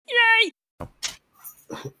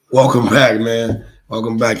Welcome back, man.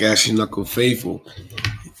 Welcome back, Ashley Knuckle Faithful.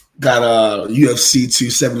 Got a UFC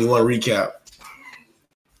 271 recap.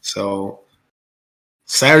 So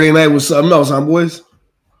Saturday night was something else, huh, boys?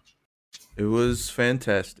 It was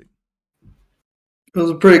fantastic. It was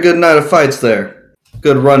a pretty good night of fights there.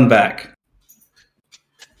 Good run back.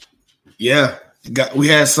 Yeah, we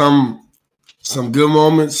had some good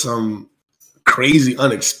moments, some crazy,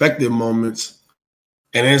 unexpected moments,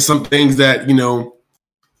 and then some things that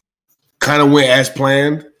kind of went as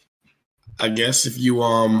planned. I guess if you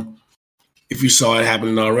saw it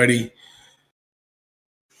happening already.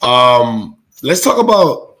 Let's talk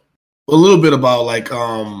about a little bit about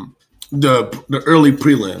the early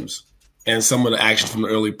prelims and some of the action from the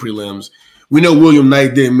early prelims. We know William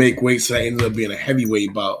Knight didn't make weight, so that ended up being a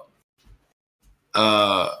heavyweight bout.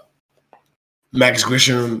 Max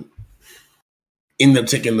Grisham ended up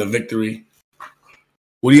taking the victory.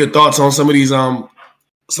 What are your thoughts on some of these some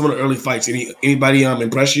of the early fights? Anybody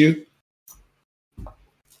impress you?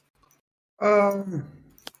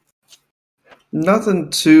 Nothing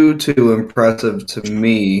too impressive to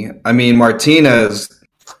me. I mean, Martinez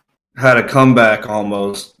had a comeback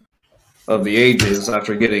almost of the ages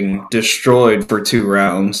after getting destroyed for 2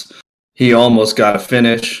 rounds. He almost got a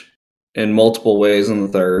finish in multiple ways in the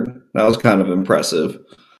third. That was kind of impressive.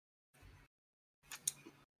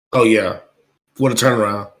 Oh yeah, what a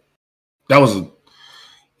turnaround!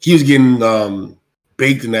 He was getting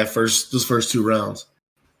baked in those first 2 rounds.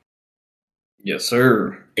 Yes,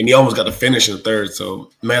 sir. And he almost got the finish in the third.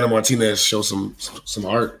 So Manny Martinez showed some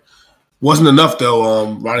heart. Wasn't enough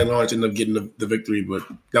though. Ronnie Lawrence ended up getting the victory, but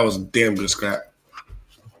that was a damn good scrap.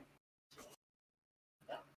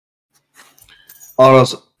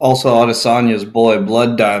 Also, Adesanya's boy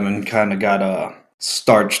Blood Diamond kind of got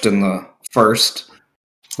starched in the first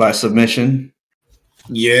by submission.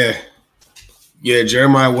 Yeah,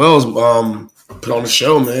 Jeremiah Wells put on the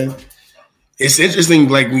show, man. It's interesting,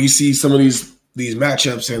 like when you see some of these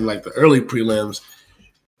matchups in like the early prelims,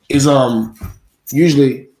 is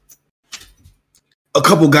usually a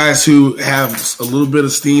couple guys who have a little bit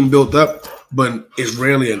of steam built up, but it's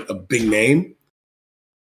rarely a big name.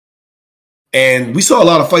 And we saw a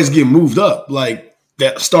lot of fights get moved up, like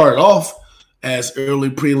that started off as early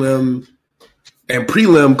prelim and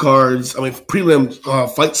prelim cards. I mean, prelim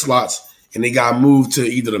fight slots, and they got moved to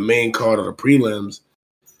either the main card or the prelims.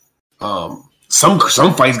 Some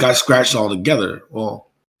fights got scratched altogether. Well,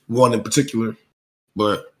 one in particular,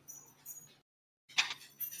 but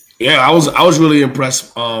yeah, I was really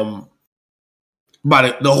impressed by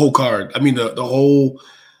the whole card. I mean, the whole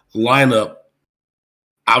lineup.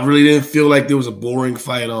 I really didn't feel like there was a boring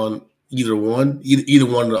fight on either one. Either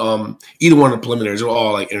one of the preliminaries. They were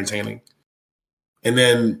all like entertaining. And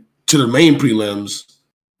then to the main prelims,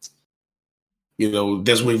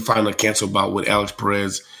 that's when we find a cancel bout with Alex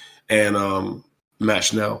Perez and Matt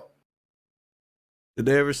Schnell. Did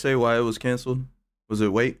they ever say why it was canceled? Was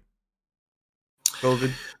it weight?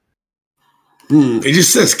 COVID? It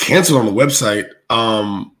just says canceled on the website.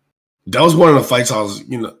 That was one of the fights I was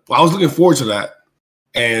looking forward to that.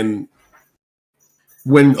 And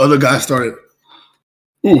when other guys started,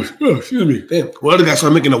 excuse me, damn. When other guys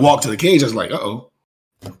started making the walk to the cage, I was like, uh-oh.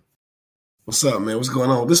 What's up, man? What's going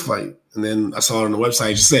on with this fight? And then I saw it on the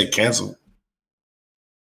website, it just said canceled.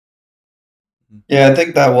 Yeah, I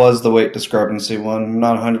think that was the weight discrepancy one. I'm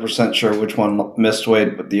not 100% sure which one missed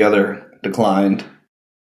weight, but the other declined.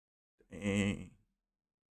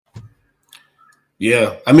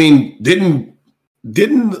 Yeah, I mean, didn't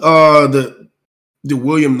the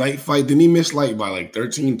William Knight fight, didn't he miss by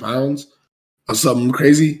 13 pounds or something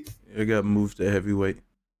crazy? It got moved to heavyweight.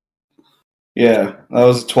 Yeah, that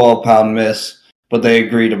was a 12-pound miss, but they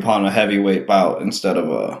agreed upon a heavyweight bout instead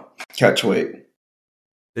of a catch weight.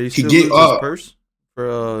 Did he still lose his purse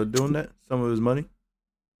for doing that? Some of his money?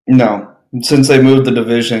 No. Since they moved the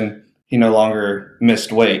division, he no longer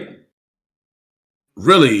missed weight.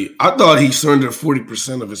 Really? I thought he surrendered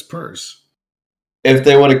 40% of his purse. If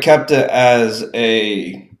they would have kept it as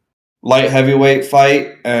a light heavyweight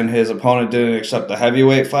fight and his opponent didn't accept the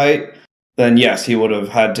heavyweight fight, then yes, he would have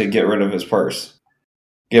had to get rid of his purse.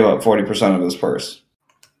 Give up 40% of his purse.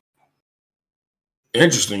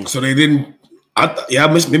 Interesting. So they didn't...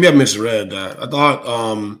 maybe I misread that. I thought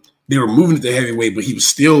they were moving it to heavyweight, but he was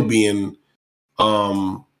still being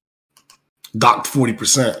docked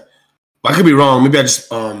 40%. I could be wrong. Maybe I just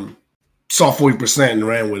saw 40% and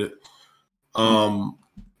ran with it. I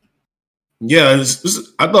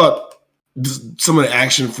thought some of the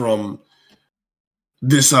action from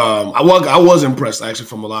this. I was impressed actually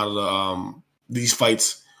from a lot of these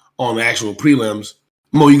fights on the actual prelims.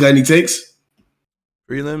 Mo, you got any takes?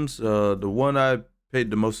 Prelims. The one I paid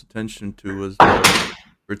the most attention to was the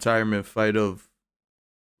retirement fight of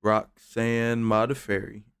Roxanne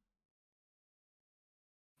Modafferi.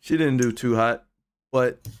 She didn't do too hot,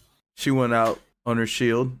 but she went out on her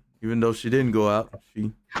shield. Even though she didn't go out,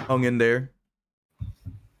 she hung in there.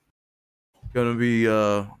 Gonna be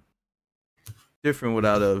different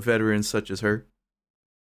without a veteran such as her.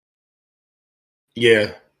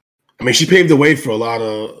 Yeah. I mean, she paved the way for a lot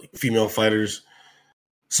of female fighters.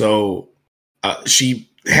 So she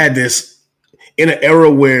had this in an era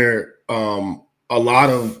where a lot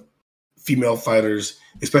of female fighters,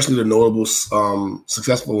 especially the notable,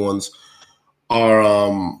 successful ones,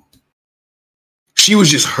 are she was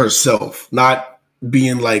just herself, not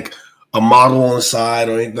being like a model on the side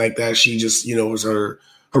or anything like that. She just, was her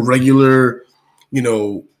regular,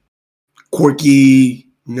 quirky,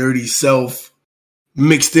 nerdy self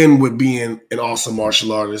mixed in with being an awesome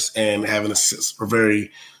martial artist and having a very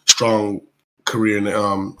strong career in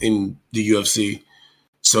the UFC.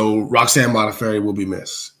 So Roxanne Modafferi will be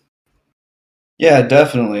missed. Yeah,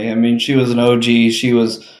 definitely. I mean, she was an OG. She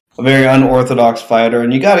was a very unorthodox fighter,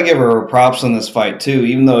 and you got to give her props on this fight too.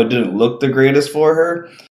 Even though it didn't look the greatest for her,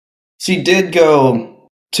 she did go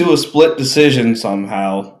to a split decision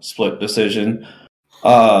somehow.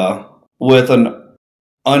 With an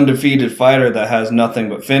undefeated fighter that has nothing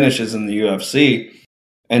but finishes in the UFC.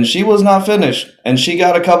 And she was not finished. And she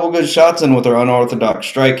got a couple good shots in with her unorthodox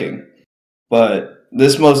striking. But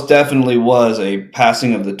this most definitely was a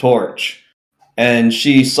passing of the torch. And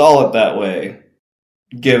she saw it that way,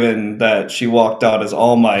 given that she walked out as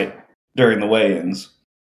All Might during the weigh-ins.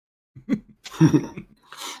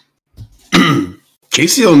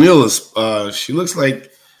 Casey O'Neill she looks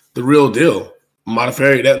like the real deal.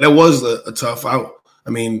 Modafferi, that was a tough out. I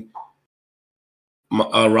mean,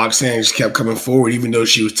 Roxanne just kept coming forward, even though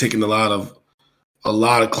she was taking a lot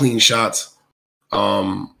of clean shots.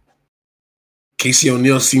 Casey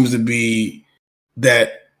O'Neill seems to be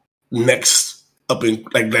that next up in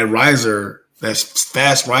like that riser, that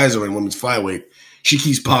fast riser in women's flyweight. She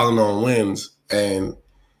keeps piling on wins, and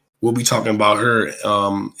we'll be talking about her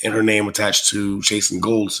and her name attached to Chasing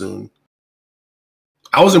Gold soon.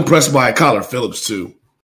 I was impressed by Kyler Phillips too,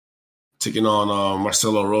 taking on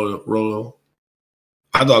Marcelo Rolo.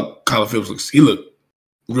 I thought Kyler Phillips looked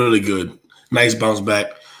really good. Nice bounce back,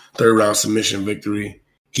 3rd round submission victory.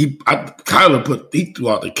 Kyler threw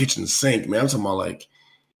out the kitchen sink, man. I'm talking about like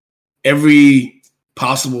every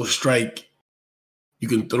possible strike you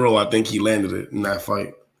can throw. I think he landed it in that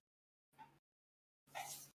fight.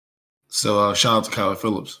 So shout out to Kyler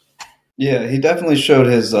Phillips. Yeah, he definitely showed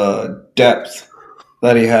his depth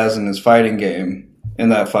that he has in his fighting game in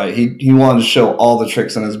that fight. He wanted to show all the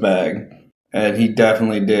tricks in his bag, and he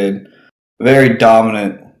definitely did. Very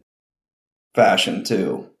dominant fashion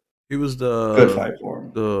too. He was the good fight for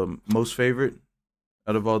him. The most favorite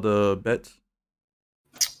out of all the bets.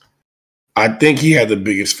 I think he had the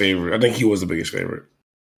biggest favorite. I think he was the biggest favorite.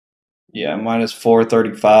 Yeah, minus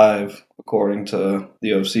 435 according to the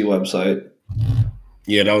UFC website.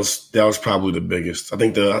 Yeah, that was probably the biggest. I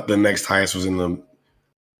think the next highest was in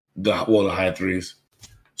the high threes.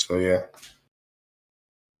 So yeah,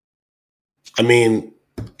 I mean,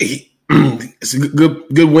 it's a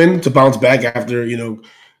good win to bounce back after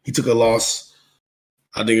he took a loss.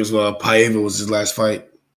 I think it was Paiva was his last fight,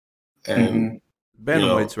 and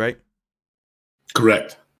bantamweights, right?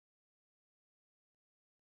 Correct.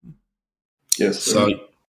 Yes. So,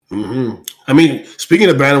 I mean, speaking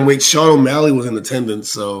of bantamweights, Sean O'Malley was in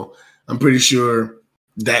attendance, so I'm pretty sure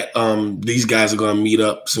that these guys are going to meet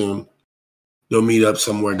up soon. They'll meet up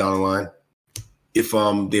somewhere down the line if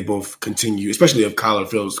they both continue, especially if Kyler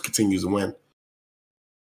Phillips continues to win.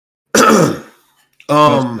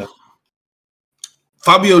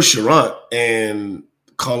 Fabio Cherant and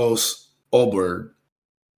Carlos Ulberg.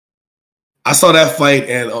 I saw that fight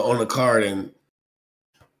and on the card, and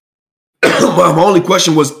my only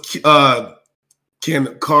question was,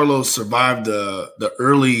 can Carlos survive the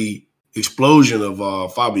early explosion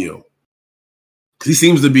of Fabio? Because he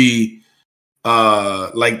seems to be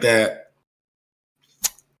like that.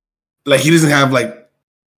 Like he doesn't have like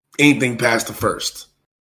anything past the first.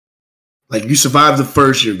 Like if you survive the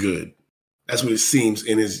first, you're good. That's what it seems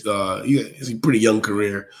in his he's a pretty young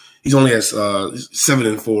career. He's only has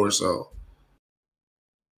 7-4, so.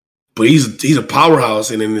 But he's a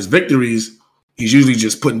powerhouse, and in his victories, he's usually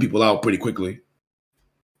just putting people out pretty quickly.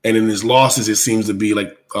 And in his losses, it seems to be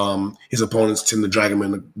like his opponents tend to drag him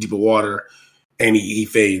into deeper water, and he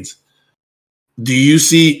fades. Did you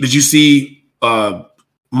see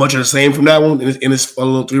much of the same from that one in his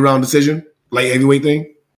little 3-round decision, light heavyweight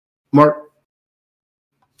thing, Mark?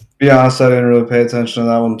 Be honest, I didn't really pay attention to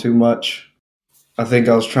that one too much. I think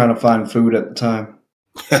I was trying to find food at the time.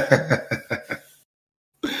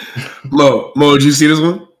 Mo, did you see this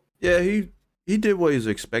one? Yeah, he did what he was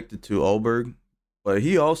expected to, Alberg. But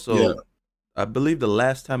he also, I believe the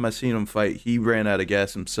last time I seen him fight, he ran out of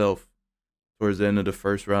gas himself towards the end of the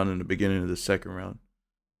first round and the beginning of the second round.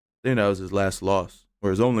 I think that was his last loss,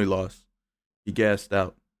 or his only loss. He gassed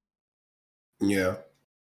out. Yeah.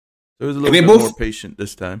 So he was a little bit more patient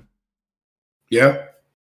this time. Yeah.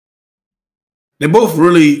 They're both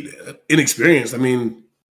really inexperienced. I mean,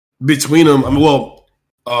 between them,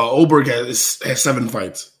 Oberg has 7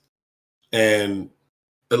 fights, and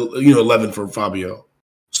 11 for Fabio.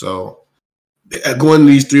 So going to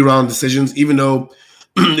these 3-round decisions, even though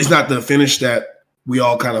it's not the finish that we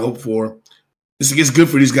all kind of hope for, it's good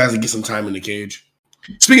for these guys to get some time in the cage.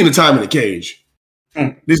 Speaking of time in the cage,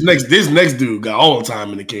 this next dude got all the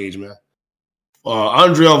time in the cage, man.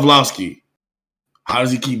 Andrei Arlovski. How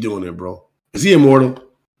does he keep doing it, bro? Is he immortal?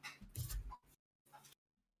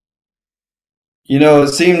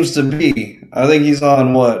 It seems to be. I think he's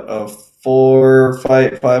on a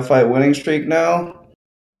 5-fight winning streak now?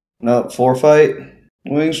 No, 4-fight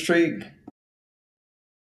winning streak?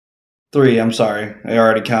 3, I'm sorry. I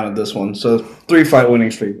already counted this one. So 3-fight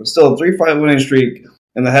winning streak. But still, a 3-fight winning streak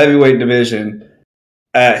in the heavyweight division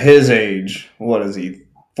at his age. What is he?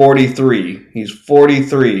 43. He's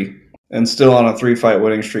 43 and still on a 3-fight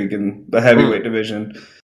winning streak in the heavyweight division,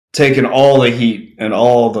 taking all the heat and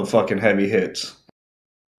all the fucking heavy hits.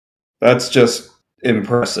 That's just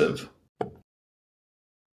impressive.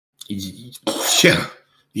 Yeah,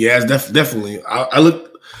 definitely. I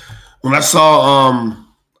looked when I saw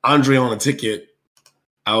Andre on a ticket.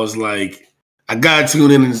 I was like, I gotta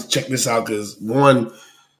tune in and check this out because one,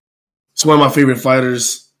 it's one of my favorite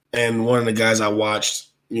fighters and one of the guys I watched.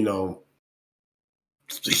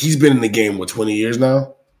 He's been in the game 20 years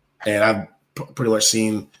now, and I've pretty much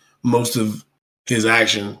seen most of his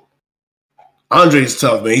action. Andre's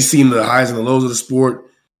tough, man. He's seen the highs and the lows of the sport.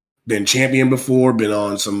 Been champion before. Been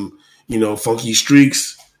on some, funky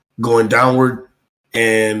streaks going downward,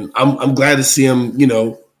 and I'm glad to see him,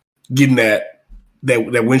 getting that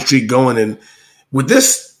win streak going. And with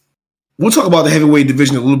this, we'll talk about the heavyweight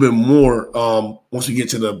division a little bit more once we get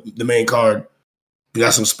to the main card. We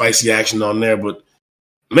got some spicy action on there, but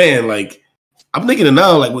man, like I'm thinking of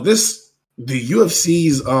now, like with this, the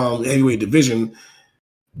UFC's heavyweight division,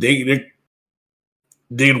 they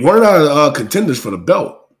weren't out contenders for the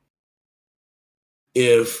belt.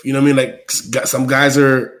 If like some guys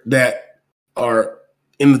that are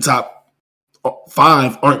in the top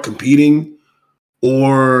 5 aren't competing,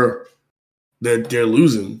 or they're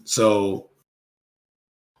losing. So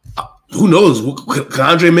who knows? Can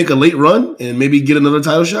Andre make a late run and maybe get another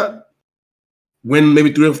title shot? Win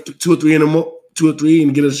maybe 2 or 3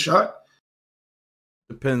 and get a shot?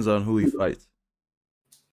 Depends on who he fights.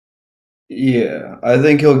 Yeah, I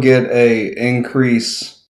think he'll get a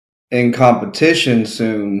increase in competition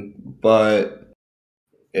soon, but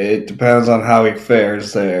it depends on how he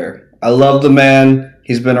fares there. I love the man.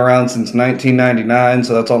 He's been around since 1999,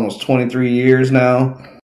 so that's almost 23 years now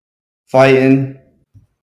fighting.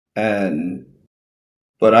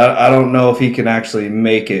 But I don't know if he can actually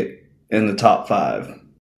make it in the top 5.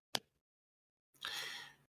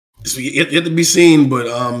 So yet to be seen, but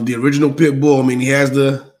the original Pitbull, I mean,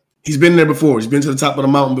 he's been there before. He's been to the top of the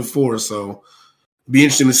mountain before, so it'd be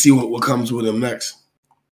interesting to see what comes with him next.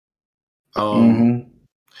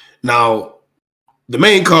 Now, the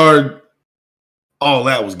main card, all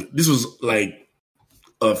that was good. This was like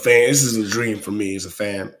a fan. This is a dream for me as a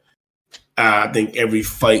fan. I think every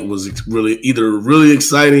fight was either really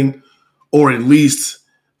exciting or at least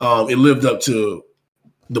it lived up to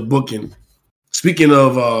the booking. Speaking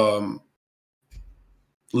of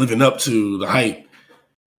living up to the hype,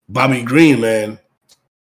 Bobby Green, man,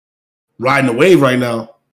 riding the wave right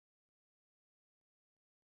now.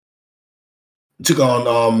 Took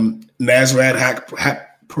on Nasrat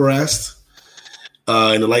Haqparast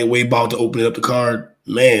in the lightweight bout to open up the card.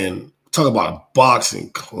 Man, talk about a boxing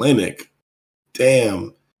clinic.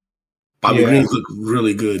 Damn. Bobby Green looked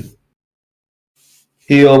really good.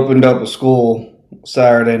 He opened up a school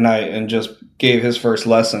Saturday night and just gave his first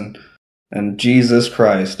lesson. And Jesus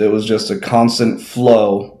Christ, it was just a constant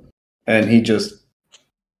flow. And he just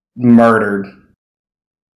murdered.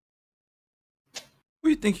 Who do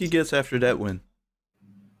you think he gets after that win?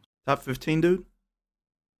 Top 15 dude?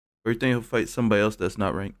 Or do you think he'll fight somebody else that's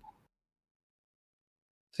not ranked?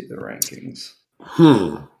 See the rankings.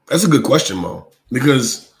 That's a good question, Mo.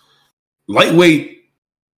 Because lightweight's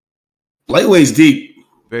deep.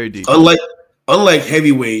 Very deep. Unlike unlike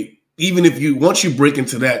heavyweight, even if once you break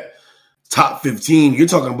into that top 15, you're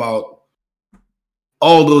talking about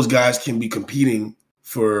all those guys can be competing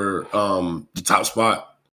for the top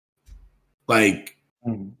spot. Like,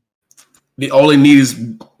 all they need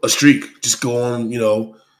is a streak. Just go on,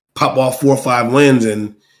 pop off 4 or 5 wins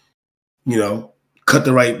and, cut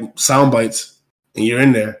the right sound bites, and you're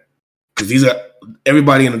in there. Because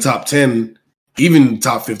everybody in the top 10, even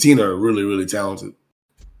top 15, are really, really talented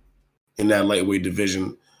in that lightweight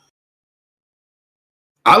division.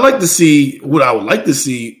 What I would like to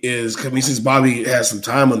see is, since Bobby has some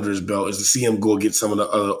time under his belt, is to see him go get some of the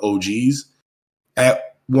other OGs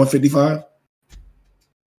at 155.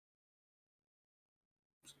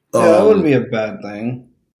 Yeah, that wouldn't be a bad thing.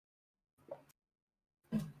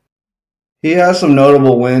 He has some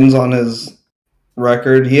notable wins on his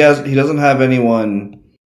record. He doesn't have anyone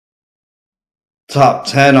top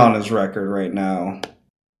 10 on his record right now,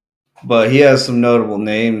 but he has some notable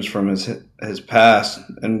names from his past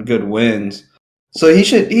and good wins. So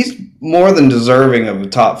he's more than deserving of a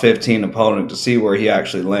top 15 opponent to see where he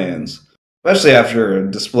actually lands, especially after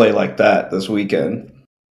a display like that this weekend.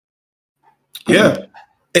 Yeah.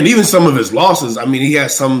 And even some of his losses, he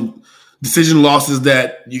has some decision losses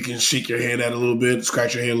that you can shake your head at a little bit,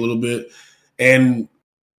 scratch your head a little bit. And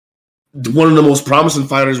one of the most promising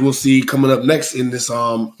fighters we'll see coming up next in this,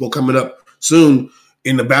 coming up soon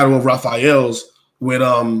in the Battle of Rafaels with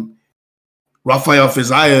Rafael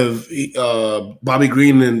Fiziev, Bobby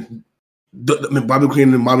Green and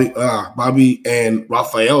Bobby and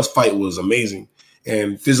Rafael's fight was amazing.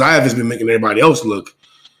 And Fiziev has been making everybody else look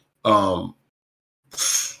like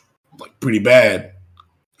pretty bad.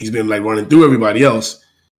 He's been like running through everybody else.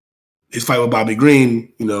 His fight with Bobby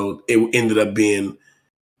Green, it ended up being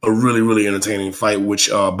a really, really entertaining fight, which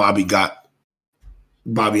Bobby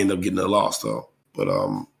ended up getting a loss though. But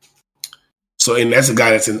and that's a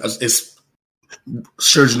guy it's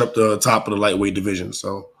surging up the top of the lightweight division.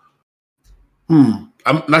 So I'm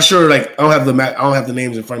not sure. Like I don't have the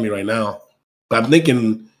names in front of me right now, but I'm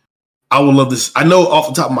thinking I would love this. I know off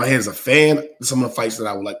the top of my head as a fan, some of the fights that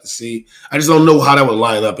I would like to see. I just don't know how that would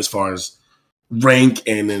line up as far as rank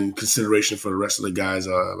and then consideration for the rest of the guys,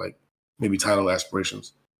 like maybe title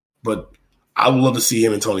aspirations. But I would love to see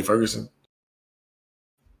him and Tony Ferguson.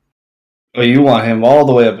 Oh, you want him all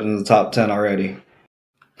the way up in the top 10 already?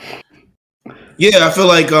 Yeah, I feel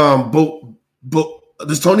like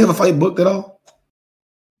does Tony have a fight booked at all?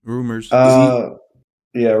 Rumors.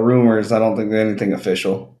 Yeah, rumors. I don't think anything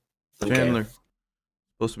official. Chandler. Okay.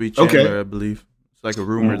 Supposed to be Chandler, I believe. It's like a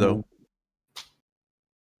rumor, though.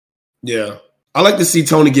 Yeah. I like to see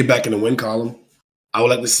Tony get back in the win column. I would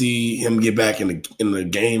like to see him get back in the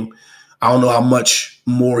game. I don't know how much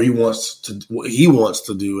more he wants to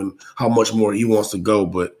do and how much more he wants to go,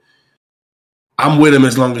 but I'm with him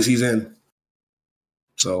as long as he's in.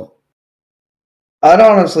 So I'd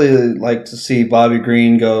honestly like to see Bobby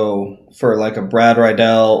Green go for like a Brad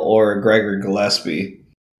Riddell or a Gregor Gillespie.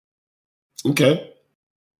 Okay.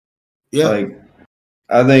 Yeah.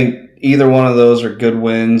 I think either one of those are good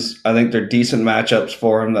wins. I think they're decent matchups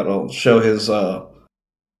for him that will show his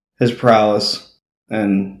prowess,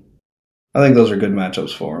 and I think those are good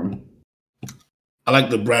matchups for him. I like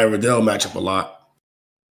the Brad Riddell matchup a lot.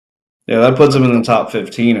 Yeah, that puts him in the top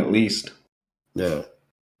 15 at least. Yeah.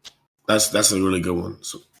 That's a really good one.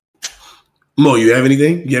 So, Mo, you have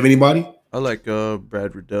anything? You have anybody? I like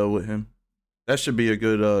Brad Riddell with him. That should be a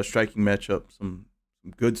good striking matchup. Some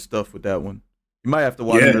good stuff with that one. You might have to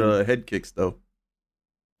watch the head kicks though.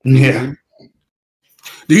 Yeah.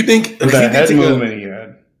 Do you think that head movement he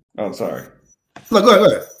had? Oh, sorry. No, go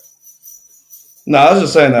ahead. No, I was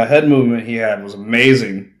just saying that head movement he had was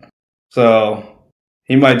amazing. So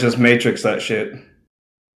he might just matrix that shit.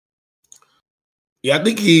 Yeah, I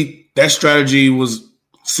think that strategy was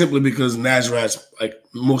simply because Nasrat's like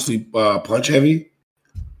mostly punch heavy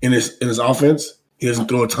in his offense. He doesn't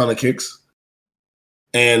throw a ton of kicks.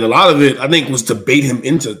 And a lot of it, I think, was to bait him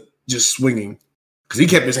into just swinging because he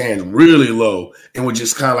kept his hands really low and would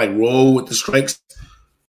just kind of like roll with the strikes.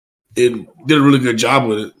 It did a really good job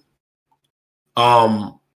with it.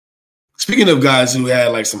 Speaking of guys who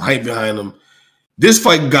had like some hype behind them, this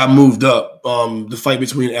fight got moved up. The fight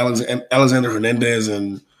between Alexander Hernandez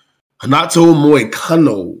and Renato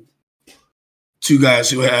Moicano, two guys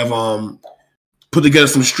who have put together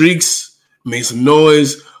some streaks, made some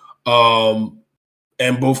noise,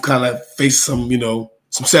 and both kind of faced some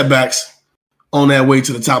setbacks on their way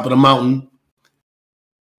to the top of the mountain.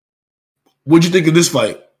 What'd you think of this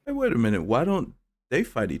fight? Hey, wait a minute. Why don't they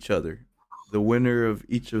fight each other? The winner of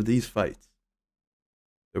each of these fights.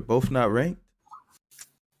 They're both not ranked?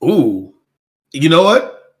 Ooh. You know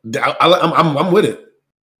what? I'm with it.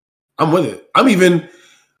 I'm with it. I'm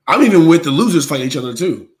even with the losers fighting each other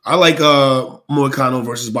too. I like Moicano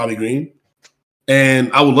versus Bobby Green,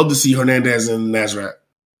 and I would love to see Hernandez and Nasrat.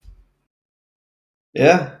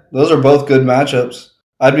 Yeah, those are both good matchups.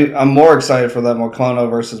 I'm more excited for that Moicano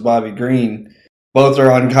versus Bobby Green. Both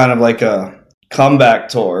are on kind of like a comeback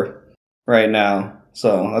tour right now,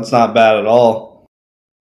 so that's not bad at all.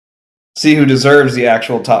 See who deserves the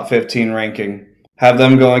actual top 15 ranking. Have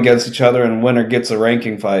them go against each other, and winner gets a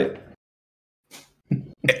ranking fight.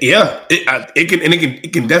 Yeah,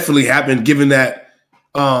 it can definitely happen. Given that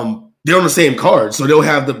they're on the same card, so they'll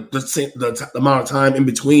have the amount of time in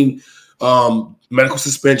between medical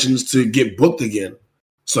suspensions to get booked again.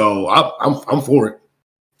 So I'm for it.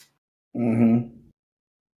 Mm-hmm.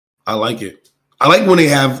 I like it. I like when they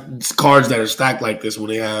have cards that are stacked like this. When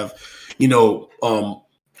they have,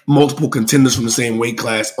 multiple contenders from the same weight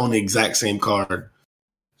class on the exact same card.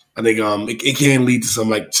 I think it can lead to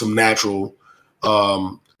some natural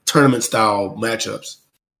tournament style matchups.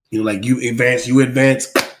 Like you advance,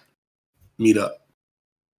 meet up.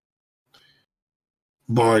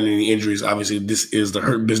 Barring any injuries, obviously this is the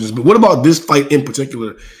hurt business. But what about this fight in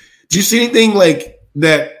particular? Did you see anything like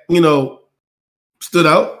that? Stood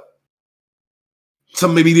out?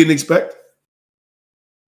 Something maybe you didn't expect,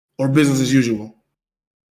 or business as usual.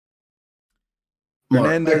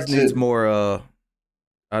 Hernandez needs more.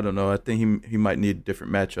 I don't know. I think he might need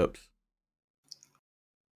different matchups.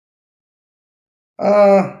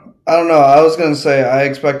 I don't know. I was going to say I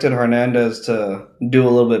expected Hernandez to do a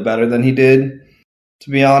little bit better than he did, to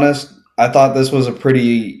be honest. I thought this was a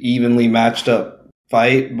pretty evenly matched up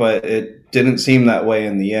fight, but it didn't seem that way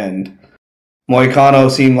in the end. Moicano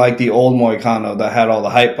seemed like the old Moicano that had all the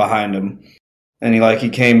hype behind him. And he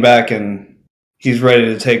came back and he's ready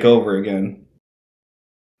to take over again.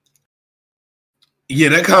 Yeah,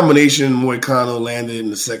 that combination Moicano landed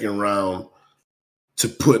in the second round to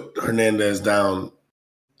put Hernandez down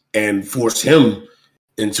and force him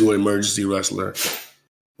into an emergency wrestler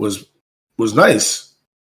was nice.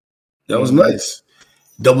 That was nice.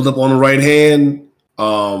 Doubled up on the right hand,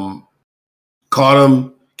 caught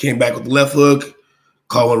him, came back with the left hook,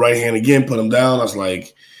 caught him with right hand again, put him down. I was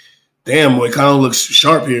like, damn, Moicano looks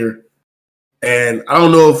sharp here. And I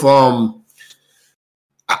don't know if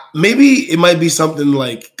maybe it might be something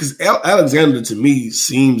like, because Alexander to me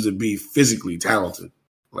seems to be physically talented,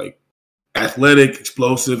 like athletic,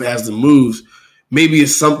 explosive, has the moves. Maybe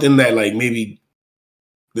it's something that maybe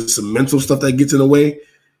there's some mental stuff that gets in the way.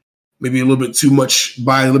 Maybe a little bit too much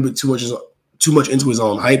into his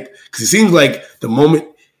own hype. Because it seems like the moment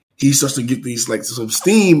he starts to get these some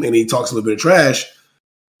steam and he talks a little bit of trash,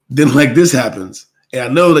 then this happens. And I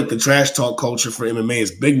know the trash talk culture for MMA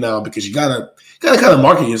is big now because you gotta kind of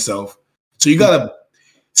market yourself. So you gotta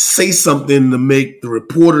say something to make the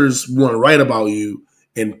reporters want to write about you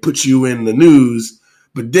and put you in the news,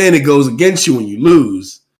 but then it goes against you when you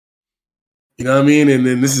lose. You know what I mean? And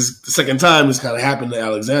then this is the second time this kind of happened to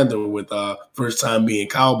Alexander with first time being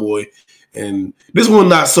Cowboy. And this one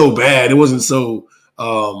not so bad. It wasn't so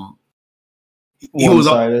he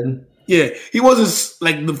one-sided. He wasn't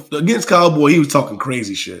against Cowboy. He was talking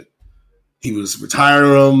crazy shit. He was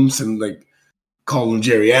retiring him and calling him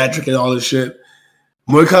geriatric and all this shit.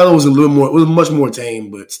 Moicano was much more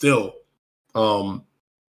tame, but still,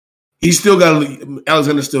 he's still got.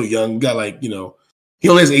 Alexander's still young. Got he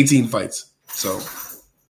only has 18 fights. So,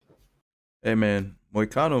 hey man,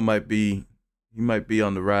 Moicano might be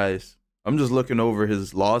on the rise. I'm just looking over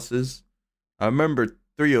his losses. I remember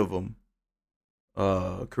 3 of them.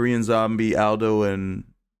 Korean Zombie, Aldo, and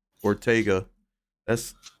Ortega.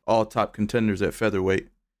 That's all top contenders at featherweight.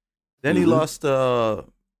 Then he lost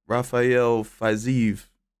Rafael Fiziev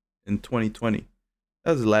in 2020.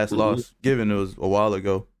 That was his last loss, given it was a while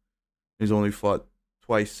ago. He's only fought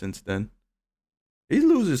twice since then. He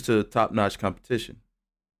loses to top-notch competition.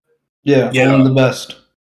 Yeah, one of the best.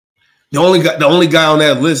 The only guy on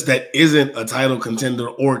that list that isn't a title contender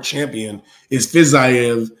or champion is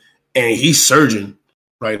Fiziev, and he's surging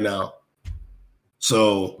right now.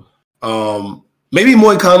 So maybe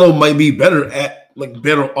Moicano might be better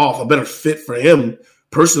off, a better fit for him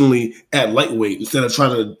personally at lightweight instead of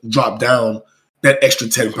trying to drop down that extra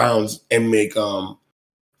 10 pounds and make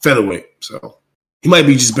featherweight. So he might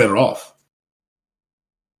be just better off.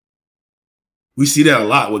 We see that a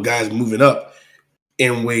lot with guys moving up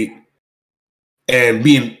in weight and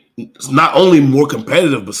being not only more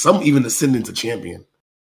competitive, but some even ascending to champion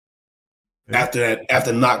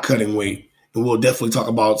after not cutting weight. And we'll definitely talk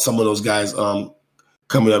about some of those guys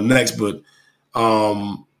coming up next. But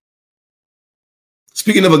some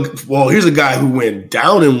speaking of here's a guy who went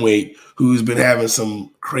down in weight, who's been having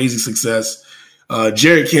some crazy success.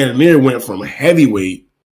 Jared Cannonier went from heavyweight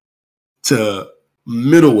to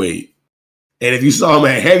middleweight. And if you saw him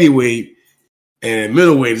at heavyweight and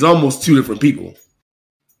middleweight, it's almost two different people.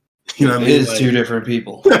 You know what I mean? It is two different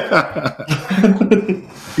people. Yeah.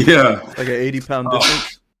 Like an 80-pound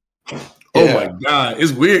difference. Oh my God.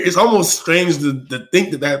 It's weird. It's almost strange to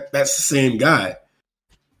think that's the same guy.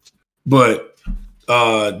 But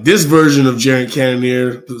this version of Jared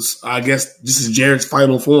Cannonier, I guess this is Jared's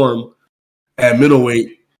final form at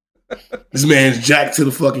middleweight. This man's jacked to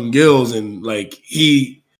the fucking gills, and like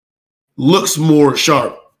he looks more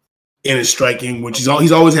sharp in his striking, which he's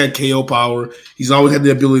always had KO power. He's always had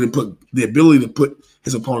the ability to put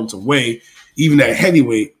his opponents away, even at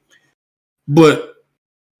heavyweight. But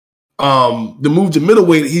the move to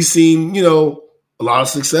middleweight, he's seen, a lot of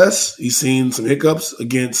success. He's seen some hiccups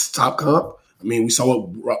against Top Comp. I mean, we saw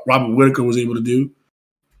what Robert Whitaker was able to do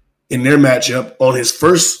in their matchup on his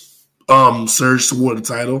first surge toward the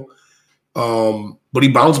title. But he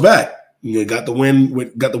bounced back. Got the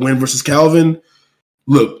win versus Calvin.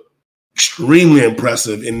 Look, extremely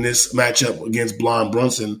impressive in this matchup against Blonde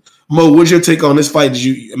Brunson. Mo, what's your take on this fight?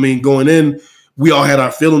 Going in, we all had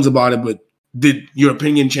our feelings about it, but did your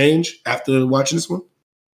opinion change after watching this one?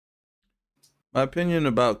 My opinion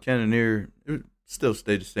about Cannonier still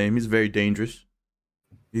stayed the same. He's very dangerous.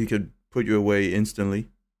 He could put you away instantly.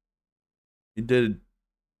 He did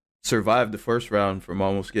survive the first round from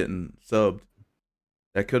almost getting subbed.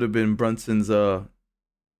 That could have been Brunson's time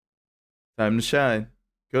to shine.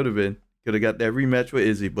 Could have been. Could have got that rematch with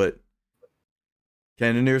Izzy, but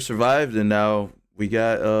Cannonier survived, and now we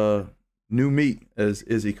got new meat, as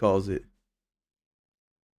Izzy calls it.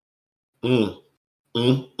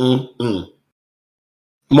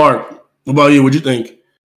 Mark, what about you? What'd you think?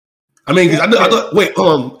 I mean, I thought, wait,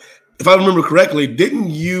 if I remember correctly,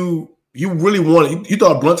 didn't you really wanted, you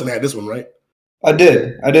thought Brunson had this one, right? I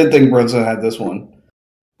did. I did think Brunson had this one.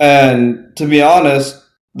 And to be honest,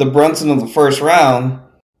 the Brunson of the first round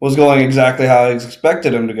was going exactly how I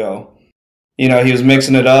expected him to go. He was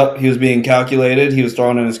mixing it up. He was being calculated. He was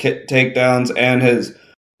throwing in his takedowns and his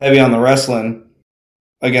heavy on the wrestling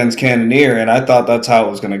against Cannonier, and I thought that's how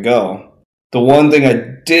it was going to go. The one thing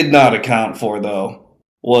I did not account for, though,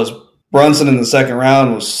 was Brunson in the second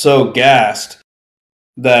round was so gassed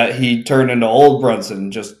that he turned into old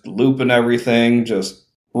Brunson, just looping everything, just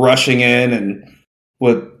rushing in, and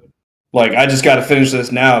with, like, I just got to finish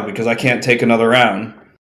this now because I can't take another round.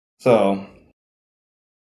 So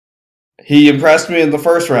he impressed me in the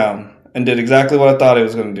first round and did exactly what I thought he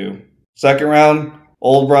was going to do. Second round,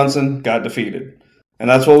 old Brunson got defeated. And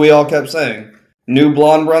that's what we all kept saying. New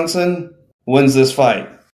blonde Brunson wins this fight.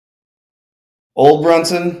 Old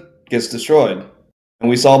Brunson gets destroyed. And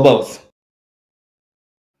we saw both.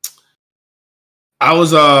 I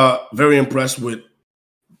was very impressed with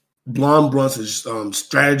Blonde Brunson's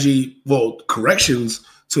strategy, corrections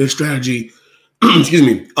to his strategy, excuse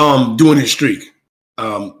me, doing his streak.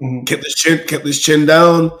 Kept his chin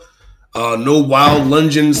down, no wild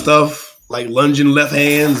lunging stuff, like lunging left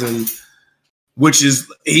hands, and which is,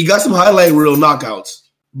 he got some highlight reel knockouts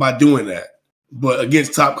by doing that. But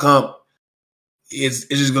against Top Comp, it's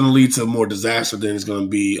just going to lead to more disaster than it's going to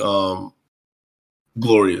be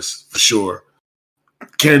glorious, for sure.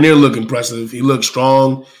 Cannonier looked impressive. He looked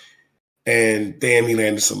strong. And damn, he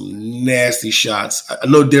landed some nasty shots. I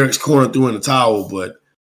know Derek's corner threw in the towel, but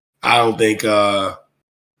I don't think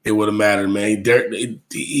it would have mattered, man.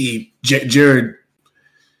 Jared,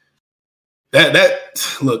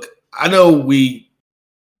 look, I know we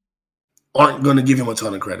aren't going to give him a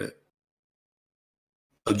ton of credit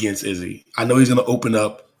against Izzy. I know he's going to open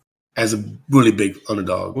up as a really big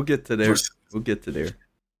underdog. We'll get to there.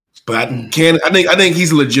 But I think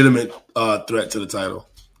he's a legitimate threat to the title.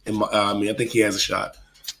 I think he has a shot.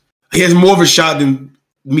 He has more of a shot than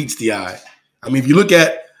meets the eye. I mean, if you look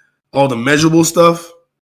at all the measurable stuff,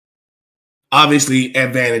 obviously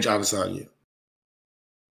advantage Adesanya.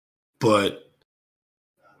 But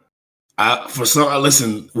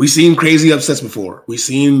listen, we've seen crazy upsets before. We've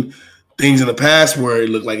seen things in the past where it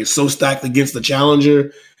looked like it's so stacked against the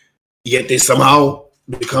challenger, yet they somehow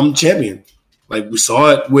become champion. Like we saw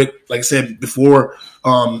it with, like I said before,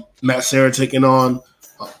 Matt Serra taking on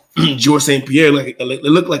George St. Pierre. It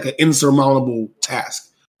looked like an insurmountable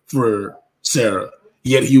task for Serra,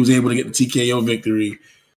 yet he was able to get the TKO victory.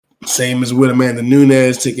 Same as with Amanda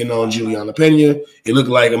Nunes taking on Juliana Pena. It looked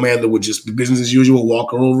like Amanda would just be business as usual,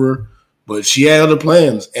 walk her over, but she had other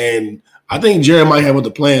plans, and I think Jared might have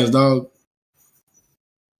other plans, dog.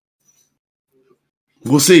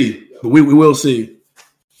 We'll see, but we will see.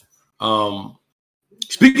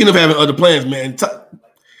 Speaking of having other plans, man,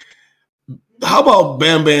 how about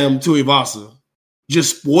Bam Bam Tuivasa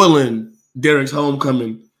just spoiling Derek's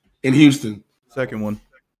homecoming in Houston? Second one.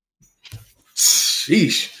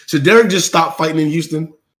 Sheesh. Should Derek just stop fighting in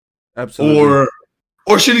Houston? Absolutely.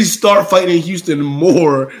 Or should he start fighting in Houston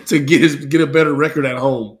more to get a better record at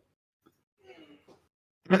home?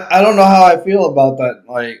 I don't know how I feel about that,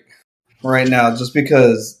 like, right now, just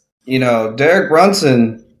because, Derek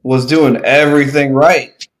Brunson was doing everything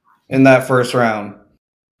right in that first round.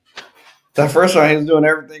 That first round, he was doing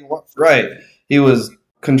everything right. He was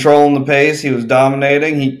controlling the pace. He was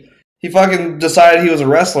dominating. He fucking decided he was a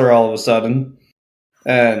wrestler all of a sudden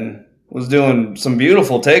and was doing some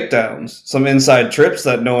beautiful takedowns, some inside trips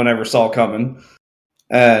that no one ever saw coming.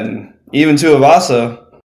 And even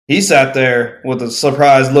Tuivasa, he sat there with a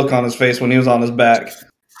surprised look on his face when he was on his back.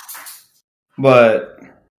 But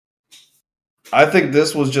I think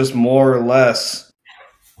this was just more or less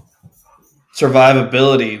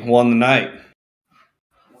survivability won the night.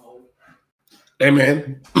 Hey,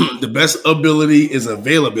 man, the best ability is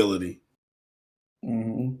availability.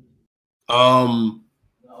 Mm-hmm.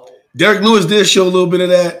 Derek Lewis did show a little bit of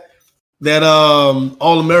that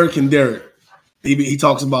All-American Derek. He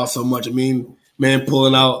talks about so much. I mean, man,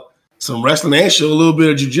 pulling out some wrestling and show a little bit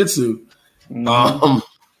of jiu-jitsu. Mm-hmm.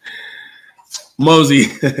 Mosey,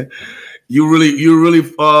 you really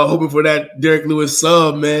hoping for that Derek Lewis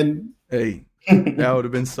sub, man. Hey, that would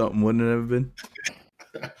have been something, wouldn't it have been?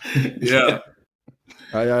 Yeah.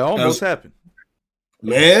 I almost happened.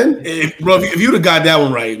 Man, if you would have got that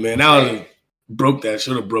one right, man, that would have broke that.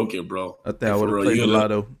 Should have broke it, bro. I think I would have played the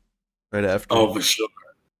lotto right after. Oh, for sure.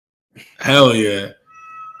 Hell yeah.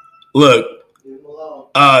 Look,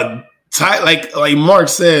 like Mark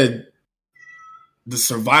said, the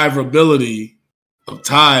survivability of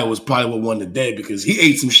Ty was probably what won the day because he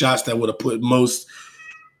ate some shots that would have put most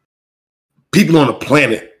people on the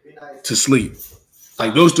planet to sleep.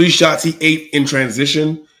 Like those 3 shots he ate in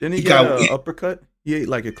transition. Didn't he get an uppercut? He ate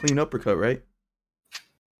like a clean uppercut, right?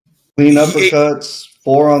 Clean uppercuts,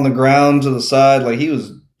 4 on the ground to the side. Like he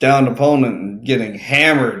was down opponent and getting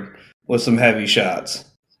hammered with some heavy shots.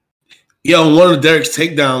 Yeah, on one of Derek's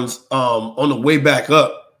takedowns, on the way back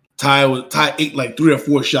up, Ty ate like 3 or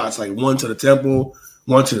 4 shots, like one to the temple,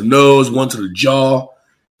 one to the nose, one to the jaw.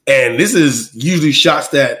 And this is usually shots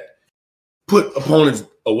that put opponents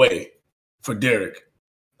away for Derek.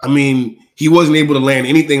 I mean, he wasn't able to land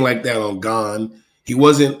anything like that on Gane. He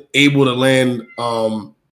wasn't able to land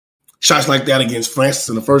shots like that against Francis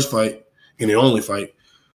in the first fight, in the only fight.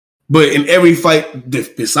 But in every fight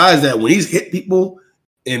besides that, when he's hit people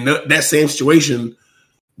in that same situation,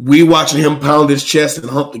 we watching him pound his chest and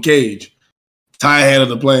hump the cage. Ty had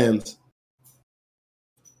other plans.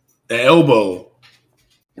 The elbow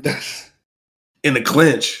in the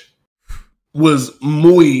clinch was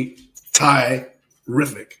muy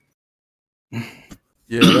Ty-rific.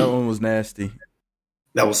 Yeah, that one was nasty.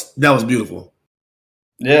 That was beautiful.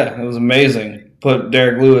 Yeah, it was amazing. Put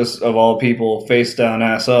Derek Lewis, of all people, face down,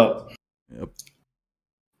 ass up. Yep.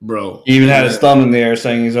 Bro. He even had his thumb in the air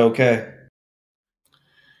saying he's okay.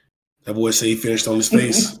 That boy said he finished on his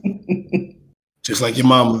face. Just like your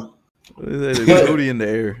mama. He had his booty in the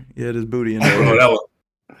air. He had his booty in the air.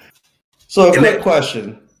 So a quick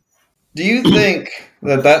question. Do you think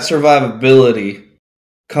that survivability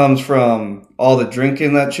comes from all the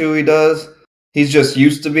drinking that Chewy does? He's just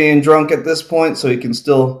used to being drunk at this point, so he can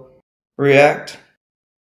still react?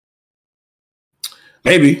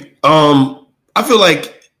 Maybe. I feel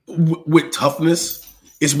like with toughness,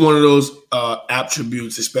 it's one of those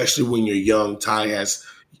attributes, especially when you're young. Ty has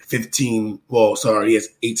he has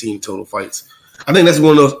 18 total fights. I think that's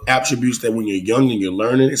one of those attributes that when you're young and you're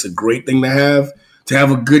learning, it's a great thing to have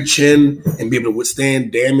a good chin and be able to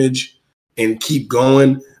withstand damage and keep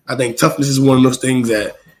going. I think toughness is one of those things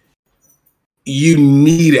that you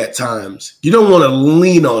need at times. You don't want to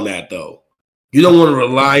lean on that, though. You don't want to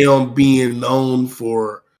rely on being known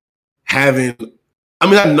for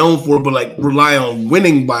not known for, but like rely on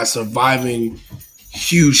winning by surviving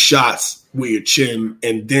huge shots with your chin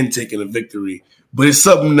and then taking a victory. But it's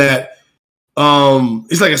something that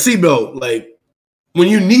it's like a seatbelt. Like when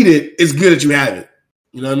you need it, it's good that you have it.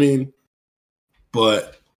 You know what I mean?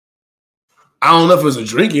 But I don't know if it's a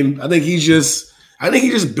drinking. I think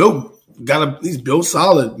he's built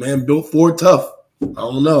solid, man. Built forward tough. I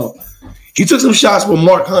don't know. He took some shots with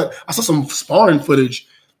Mark Hunt. I saw some sparring footage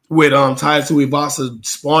with Tai Tuivasa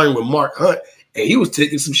sparring with Mark Hunt, and he was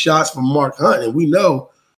taking some shots from Mark Hunt. And we know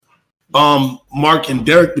Mark and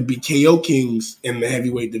Derek to be KO kings in the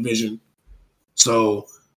heavyweight division. So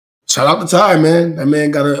Shout out to Ty, man. That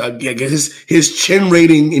man got I guess his chin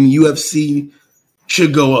rating in UFC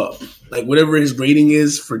should go up. Like whatever his rating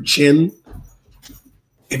is for chin,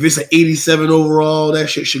 if it's an 87 overall, that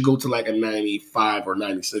shit should go to like a 95 or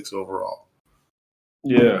 96 overall.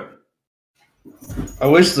 Yeah. I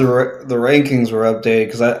wish the rankings were updated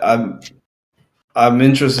because I'm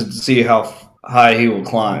interested to see how high he will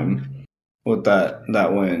climb with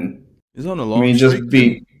that win. He's on a long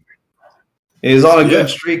streak. He's on a good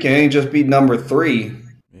streak and he just beat number 3.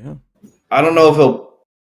 Yeah. I don't know if he'll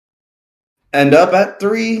end up at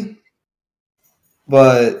 3,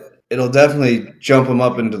 but it'll definitely jump him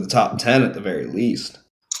up into the top 10 at the very least.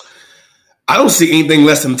 I don't see anything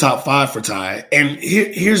less than top 5 for Ty. And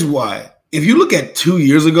here's why. If you look at 2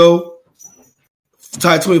 years ago,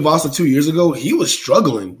 Tai Tuivasa 2 years ago, he was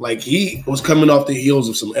struggling. Like he was coming off the heels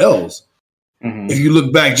of some L's. Mm-hmm. If you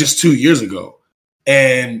look back just 2 years ago.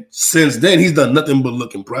 And since then, he's done nothing but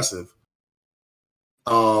look impressive.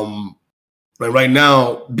 Right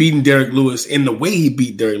now, beating Derek Lewis in the way he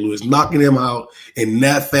beat Derek Lewis, knocking him out in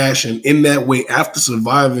that fashion, in that way, after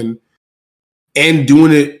surviving and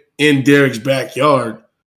doing it in Derek's backyard,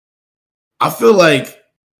 I feel like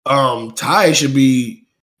Ty should be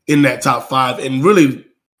in that top 5 and really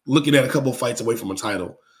looking at a couple fights away from a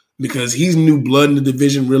title because he's new blood in the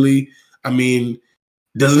division, really. I mean,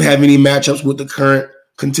 doesn't have any matchups with the current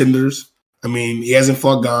contenders. I mean, he hasn't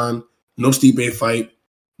fought Gane, no Stipe fight,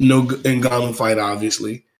 no Ngannou fight,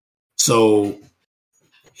 obviously. So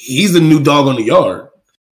he's the new dog on the yard.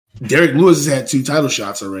 Derek Lewis has had 2 title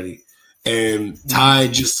shots already, and Ty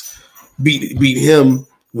just beat him,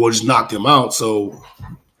 or just knocked him out. So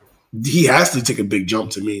he has to take a big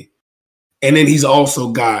jump to me. And then he's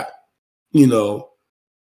also got, the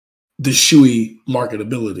shoey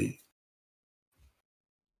marketability.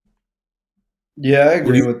 Yeah, I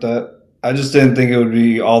agree with that. I just didn't think it would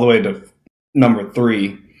be all the way to number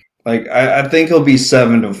 3. Like, I think he'll be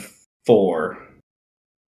 7 to 4.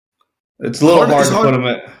 It's a little hard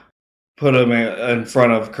to put him in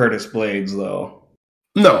front of Curtis Blades, though.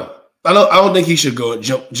 No, I don't think he should go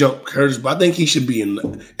jump Curtis, but I think he should be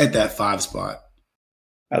at that 5 spot.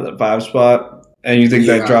 At the 5 spot, and you think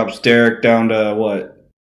that drops Derek down to what?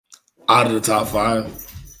 Out of the top 5.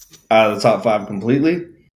 Out of the top 5 completely.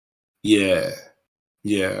 Yeah.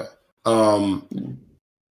 Well,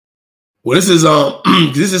 this is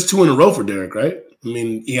 2 in a row for Derek, right? I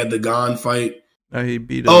mean, he had the Gane fight. No, he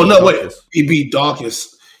beat. He beat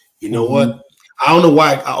Dawkins. You know what? I don't know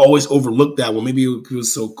why I always overlooked that one. Maybe it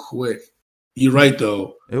was so quick. You're right,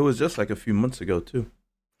 though. It was just like a few months ago, too.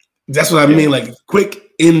 That's what I mean. Like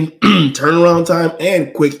quick in turnaround time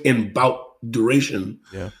and quick in bout duration.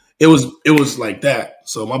 Yeah. It was like that.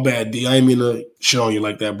 So my bad, D. I didn't mean to shit on you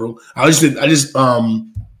like that, bro.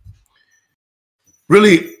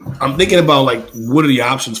 Really, I'm thinking about like what are the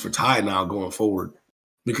options for Ty now going forward?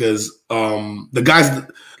 Because the guys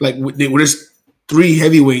like there's 3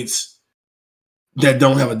 heavyweights that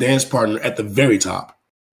don't have a dance partner at the very top.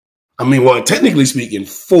 I mean, well, technically speaking,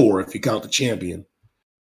 4 if you count the champion.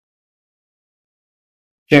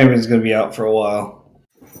 Champion's gonna be out for a while.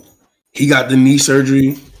 He got the knee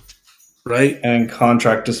surgery. Right? And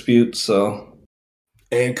contract disputes,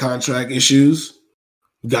 and contract issues.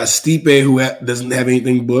 You got Stipe, who doesn't have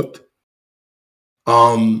anything booked.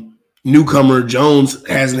 Newcomer Jones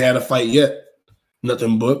hasn't had a fight yet.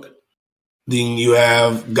 Nothing booked. Then you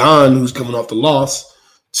have Gane, who's coming off the loss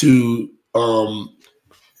to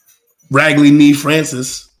Ragley Knee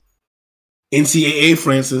Francis, NCAA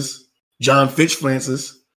Francis, John Fitch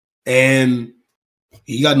Francis, and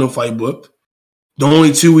he got no fight booked. The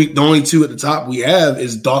only two at the top we have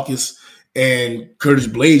is Dawkins and Curtis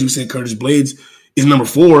Blades. We said Curtis Blades is number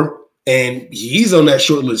 4, and he's on that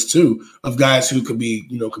short list too of guys who could be,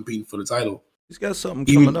 competing for the title. He's got something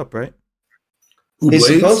coming up, right? He's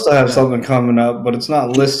supposed to have something coming up, but it's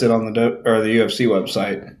not listed on the UFC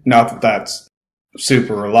website. Not that that's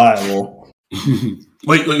super reliable.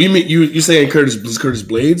 Wait, you mean you're saying Curtis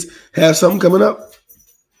Blades have something coming up?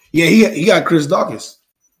 Yeah, he got Chris Dawkins,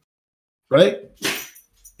 right?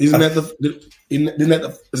 Isn't that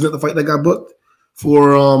the fight that got booked for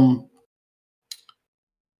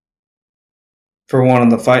one of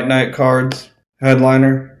the fight night cards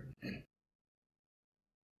headliner?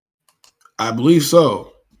 I believe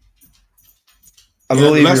so. I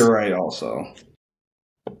believe you're right. Also,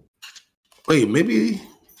 wait, maybe.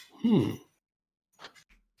 Because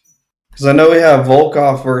I know we have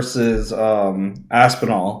Volkov versus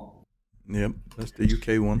Aspinall. Yep, that's the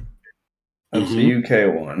UK one. That's the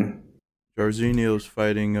UK one. Jairzinho's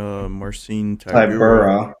fighting Marcin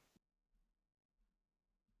Tybura.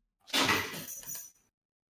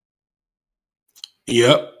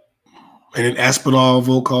 Yep. And then Aspinall,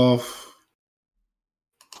 Volkov.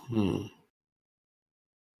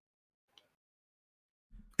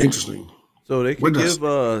 Interesting. So they could give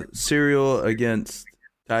Cyril against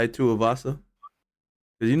Tai Tuivasa?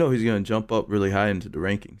 Because you know he's going to jump up really high into the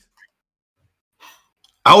rankings.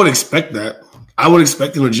 I would expect that. I would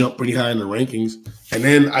expect him to jump pretty high in the rankings. And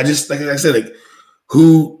then I just, like I said, like,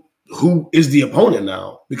 who is the opponent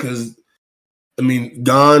now? Because, I mean,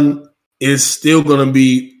 Gane is still going to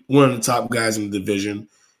be one of the top guys in the division.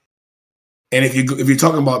 And if you're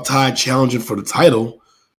talking about Tai challenging for the title,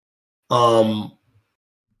 a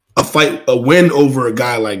win over a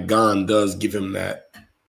guy like Gane does give him that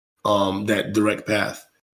direct path.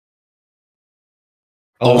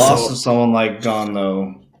 A loss to someone like Gane,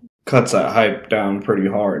 though, cuts that hype down pretty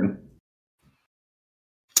hard.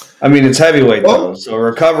 I mean, it's heavyweight though, so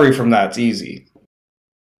recovery from that's easy.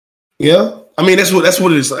 Yeah, I mean that's what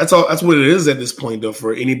it is. That's what it is at this point, though.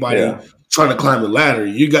 For anybody trying to climb the ladder,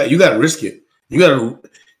 you got to risk it. You got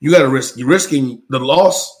to risk. You're risking the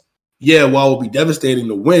loss. Yeah, while it will be devastating,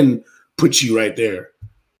 the win puts you right there.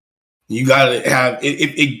 You got to have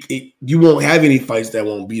it. You won't have any fights that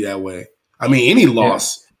won't be that way. I mean, any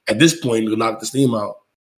loss at this point will knock the steam out.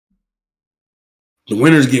 The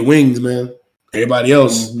winners get wings, man. Everybody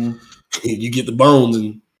else, you get the bones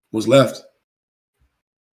and what's left.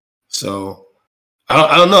 So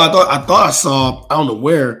I don't know. I thought I saw, I don't know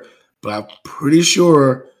where, but I'm pretty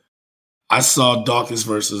sure I saw Dawkins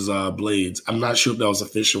versus Blades. I'm not sure if that was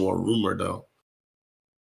official or rumor though.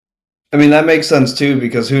 I mean, that makes sense too,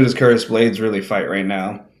 because who does Curtis Blades really fight right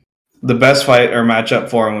now? The best fight or matchup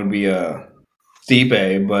for him would be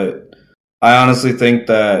Stipe, but I honestly think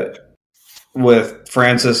that with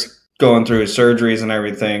Francis going through his surgeries and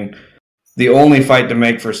everything, the only fight to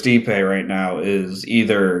make for Stipe right now is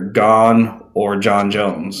either Gane or John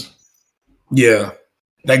Jones. Yeah,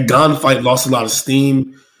 that Gane fight lost a lot of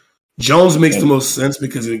steam. Jones makes the most sense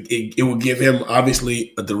because it will give him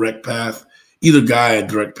obviously a direct path. Either guy a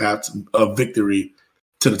direct path of victory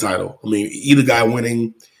to the title. I mean, either guy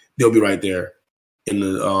winning, they'll be right there in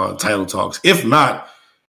the title talks. If not,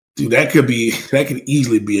 dude, that could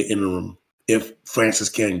easily be an interim if Francis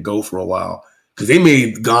can't go for a while, because they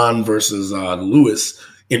made Gane versus Lewis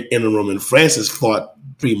in interim, and Francis fought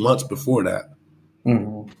 3 months before that.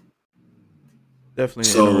 Mm-hmm.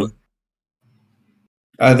 Definitely an interim.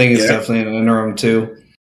 I think it's definitely an interim too.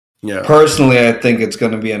 Yeah. Personally, I think it's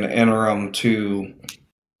going to be an interim to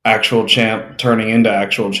actual champ turning into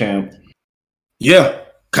actual champ. Yeah,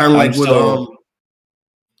 kind of like with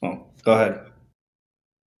go ahead.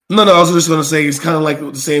 No, I was just going to say it's kind of like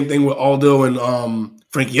the same thing with Aldo and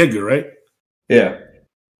Frankie Edgar, right? Yeah.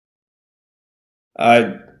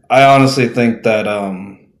 I honestly think that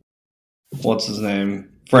what's his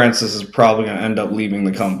name? Francis is probably going to end up leaving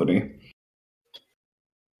the company.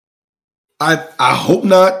 I hope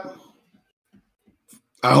not.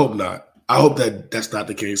 I hope not. I hope that's not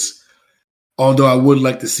the case. Although I would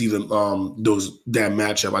like to see them that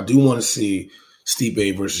matchup. I do want to see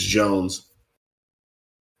Stipe versus Jones.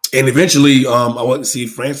 And eventually, I want to see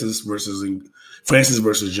Francis versus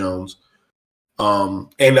Jones.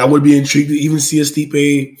 And I would be intrigued to even see a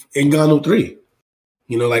Stipe Ngannou 3.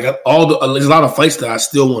 You know, like there's a lot of fights that I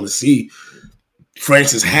still want to see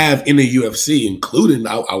Francis have in the UFC, including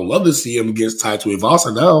I would love to see him against Tai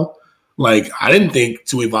Tuivasa now. Like, I didn't think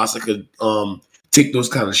Tuivasa could take those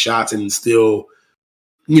kind of shots and still,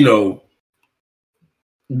 you know,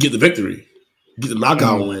 get the victory, get the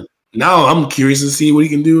knockout win. Now I'm curious to see what he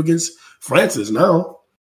can do against Francis now.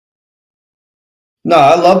 No,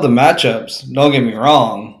 I love the matchups. Don't get me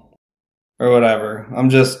wrong, or whatever. I'm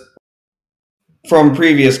just, from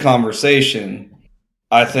previous conversation,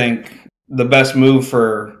 I think the best move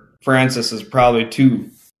for Francis is probably to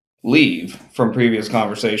leave from previous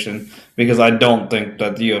conversation, because I don't think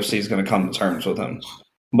that the UFC is going to come to terms with him.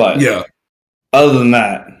 But other than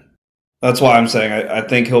that, that's why I'm saying I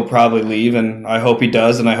think he'll probably leave, and I hope he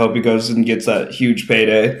does, and I hope he goes and gets that huge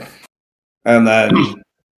payday. And then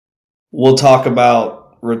we'll talk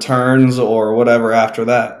about returns or whatever after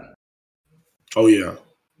that. Oh, yeah.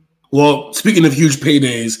 Well, speaking of huge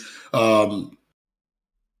paydays,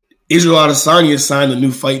 Israel Adesanya signed a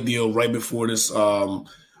new fight deal right before this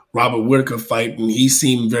Robert Whittaker fight, and he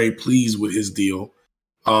seemed very pleased with his deal,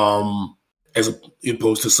 as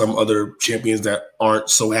opposed to some other champions that aren't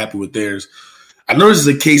so happy with theirs. I know this is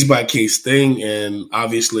a case-by-case thing, and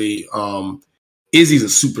obviously Izzy's a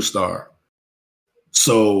superstar.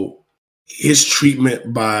 So his treatment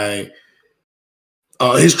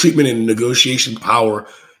and negotiation power,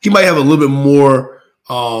 he might have a little bit more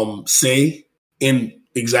say in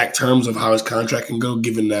exact terms of how his contract can go,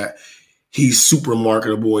 given that he's super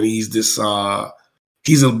marketable and he's this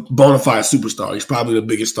he's a bona fide superstar. He's probably the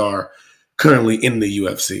biggest star currently in the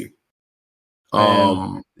UFC.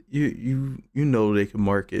 You know they can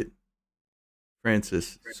market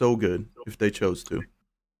Francis so good if they chose to.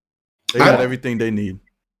 They got everything they need.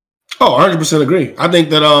 Oh, 100% agree. I think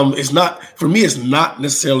that it's not, for me, it's not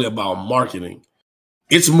necessarily about marketing.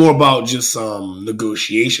 It's more about just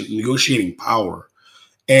negotiating power.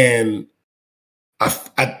 And I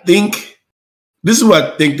think this is what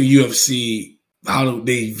I think the UFC, how do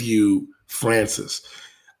they view Francis.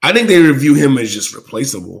 I think they view him as just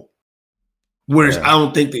replaceable. Whereas I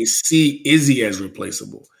don't think they see Izzy as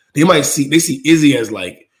replaceable. They see Izzy as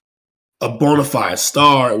like a bona fide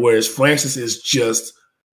star, whereas Francis is just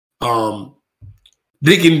the things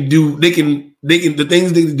they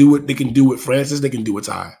can do with Francis, they can do with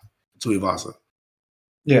Tai Tuivasa.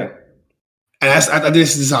 Yeah. And I think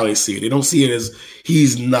this is how they see it. They don't see it as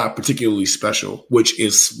he's not particularly special, which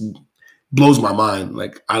blows my mind.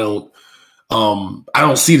 Like I don't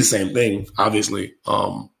see the same thing, obviously.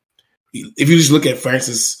 If you just look at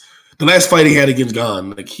Francis, the last fight he had against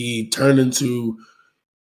Gane, like he turned into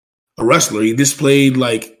a wrestler. He displayed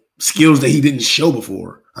like skills that he didn't show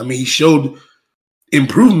before. I mean, he showed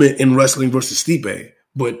improvement in wrestling versus Stipe,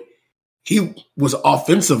 but he was an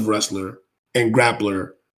offensive wrestler and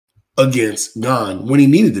grappler against Gane when he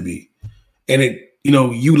needed to be. And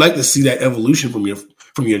you like to see that evolution from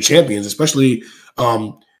your champions, especially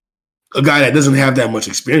a guy that doesn't have that much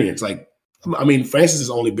experience. Like, I mean, Francis has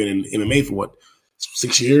only been in MMA for what,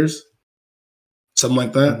 6 years? Something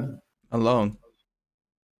like that? Not long.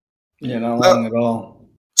 Yeah, not long at all.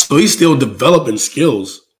 So he's still developing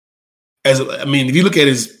skills. If you look at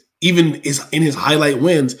in his highlight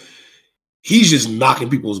wins, he's just knocking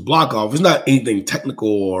people's block off. It's not anything technical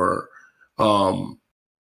or, groundbreaking.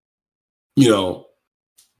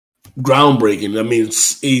 I mean,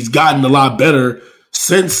 he's gotten a lot better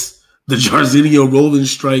since the Jairzinho rolling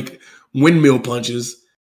strike windmill punches.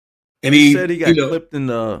 And he said he got clipped in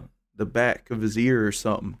the back of his ear or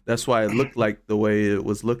something. That's why it looked like the way it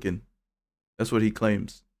was looking. That's what he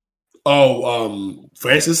claims. Oh,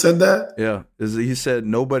 Francis said that? Yeah. He said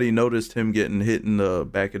nobody noticed him getting hit in the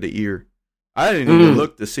back of the ear. I didn't even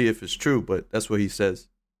look to see if it's true, but that's what he says.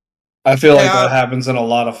 I feel like that happens in a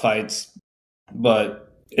lot of fights,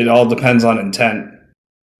 but it all depends on intent.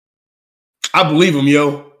 I believe him,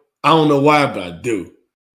 yo. I don't know why, but I do.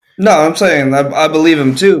 No, I'm saying I believe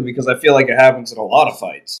him too, because I feel like it happens in a lot of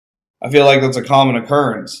fights. I feel like that's a common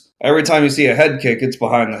occurrence. Every time you see a head kick, it's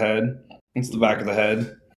behind the head. It's the back of the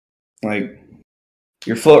head. Like,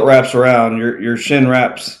 your foot wraps around, your shin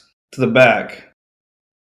wraps to the back.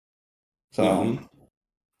 So,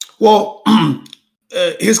 well,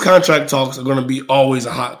 his contract talks are going to be always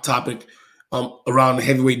a hot topic around the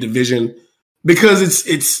heavyweight division, because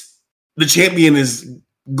it's the champion is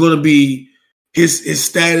going to be his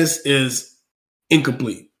status is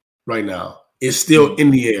incomplete right now. It's still in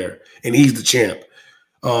the air, and he's the champ.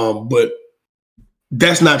 But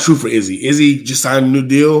that's not true for Izzy. Izzy just signed a new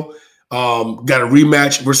deal. Got a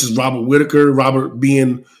rematch versus Robert Whitaker. Robert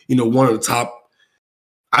being, one of the top.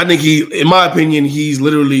 I think in my opinion, he's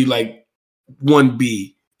literally like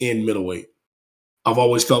 1B in middleweight. I've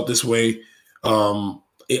always felt this way. In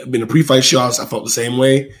the pre-fight shots, I felt the same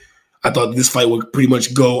way. I thought this fight would pretty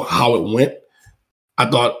much go how it went. I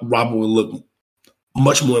thought Robert would look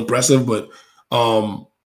much more impressive, but Mo,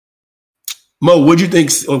 what did you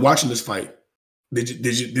think watching this fight? Did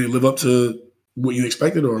it live up to what you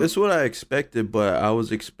expected? Or it's what I expected, but I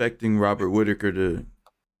was expecting Robert Whitaker to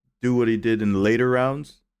do what he did in the later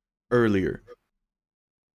rounds earlier.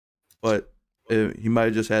 But he might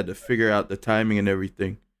have just had to figure out the timing and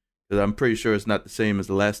everything, because I'm pretty sure it's not the same as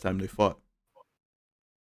the last time they fought.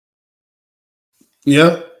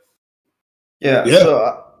 Yeah.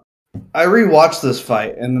 So I rewatched this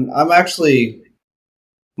fight, and I'm actually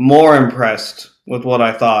more impressed with what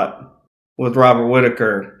I thought with Robert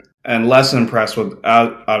Whitaker and less impressed with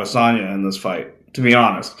Adesanya in this fight, to be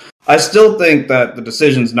honest. I still think that the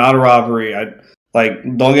decision's not a robbery.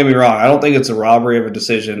 Don't get me wrong, I don't think it's a robbery of a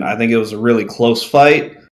decision. I think it was a really close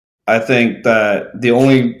fight. I think that the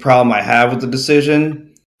only problem I have with the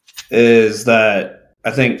decision is that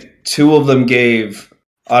I think two of them gave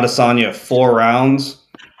Adesanya 4 rounds,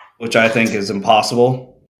 which I think is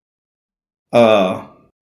impossible.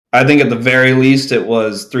 I think at the very least it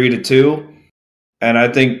was 3-2. And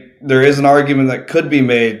I think there is an argument that could be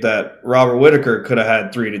made that Robert Whitaker could have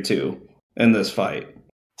had 3-2 in this fight.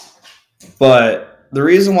 But the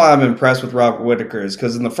reason why I'm impressed with Robert Whitaker is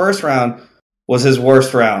because in the first round was his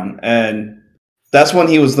worst round. And that's when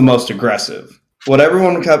he was the most aggressive. What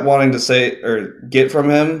everyone kept wanting to say or get from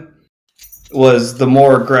him was the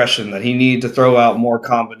more aggression, that he needed to throw out more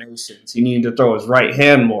combinations. He needed to throw his right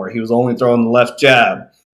hand more. He was only throwing the left jab,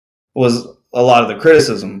 was a lot of the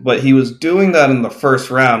criticism. But he was doing that in the first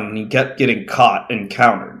round, and he kept getting caught and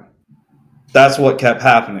countered. That's what kept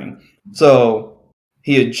happening. So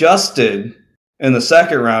he adjusted in the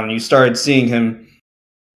second round, and you started seeing him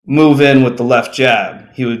move in with the left jab.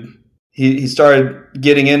 He started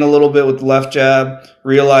getting in a little bit with the left jab,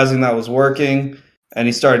 realizing that was working, and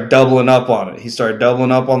he started doubling up on it. He started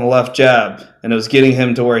doubling up on the left jab, and it was getting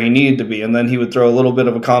him to where he needed to be. And then he would throw a little bit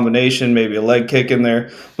of a combination, maybe a leg kick in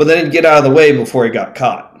there, but then he'd get out of the way before he got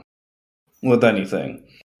caught with anything.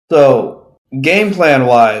 So game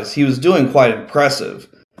plan-wise, he was doing quite impressive.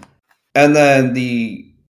 And then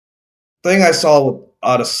the thing I saw with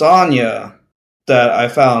Adesanya that I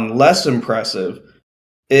found less impressive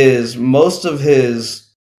is most of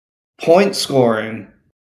his point scoring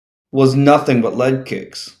was nothing but leg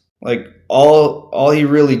kicks. Like all he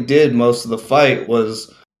really did most of the fight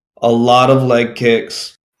was a lot of leg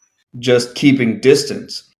kicks, just keeping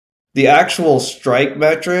distance. The actual strike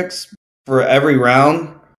metrics for every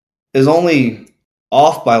round is only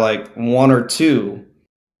off by like 1 or 2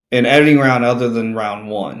 in any round other than round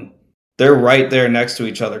 1. They're right there next to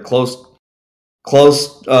each other, close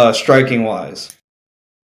striking wise.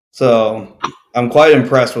 So I'm quite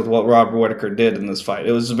impressed with what Robert Whittaker did in this fight.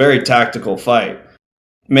 It was a very tactical fight.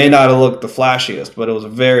 May not have looked the flashiest, but it was a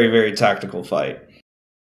very, very tactical fight.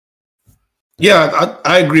 Yeah,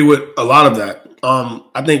 I agree with a lot of that.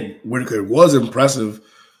 I think Whittaker was impressive.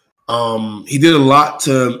 He did a lot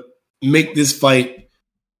to make this fight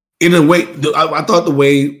in a way. I thought the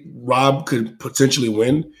way Rob could potentially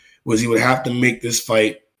win was he would have to make this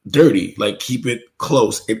fight dirty, like keep it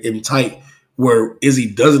close and tight, where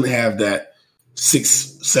Izzy doesn't have that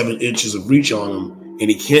 6-7 inches of reach on him, and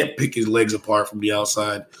he can't pick his legs apart from the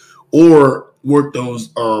outside or work those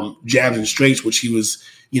jabs and straights, which he was,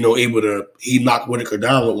 able to. He knocked Whittaker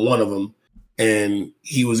down with one of them, and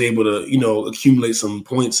he was able to, accumulate some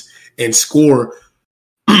points and score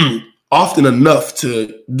often enough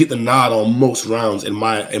to get the nod on most rounds. In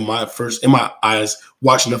my eyes,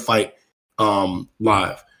 watching the fight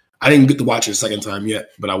live, I didn't get to watch it a second time yet,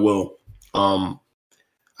 but I will.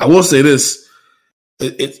 I will say this.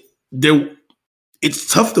 It's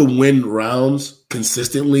tough to win rounds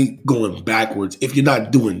consistently going backwards if you're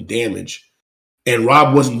not doing damage. And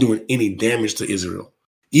Rob wasn't doing any damage to Israel,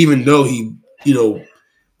 even though he,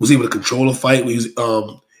 was able to control the fight. He was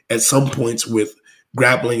at some points with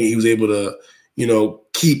grappling, and he was able to,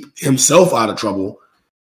 keep himself out of trouble.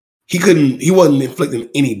 He wasn't inflicting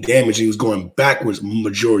any damage. He was going backwards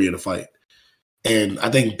majority of the fight. And I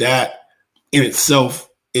think that in itself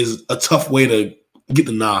is a tough way to get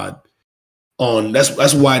the nod on.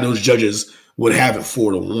 That's why those judges would have it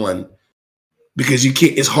 4-1, because you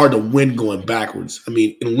can't. It's hard to win going backwards. I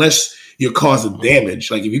mean, unless you're causing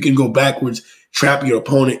damage. Like if you can go backwards, trap your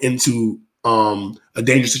opponent into a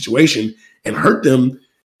dangerous situation and hurt them,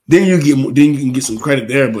 then you can get some credit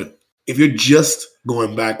there. But if you're just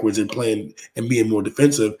going backwards and playing and being more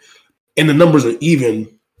defensive, and the numbers are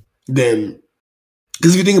even, then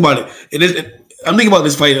because if you think about it, I'm thinking about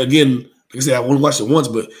this fight again. Like I said, I only watched it once,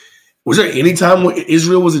 but was there any time when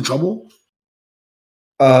Israel was in trouble?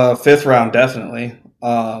 5th round, definitely.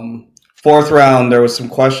 4th round, there was some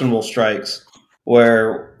questionable strikes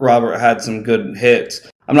where Robert had some good hits.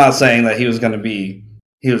 I'm not saying that he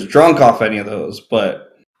was drunk off any of those,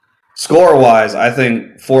 but score-wise, I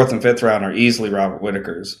think 4th and 5th round are easily Robert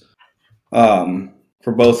Whittaker's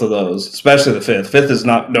for both of those, especially the 5th. 5th is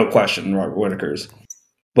no question Robert Whittaker's.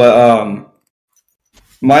 But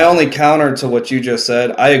my only counter to what you just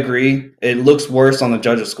said, I agree. It looks worse on the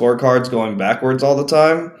judges' scorecards going backwards all the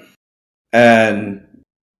time. And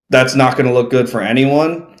that's not going to look good for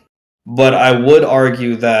anyone. But I would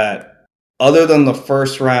argue that other than the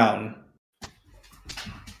first round,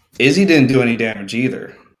 Izzy didn't do any damage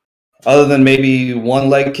either. Other than maybe one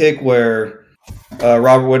leg kick where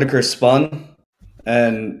Robert Whittaker spun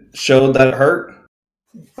and showed that it hurt,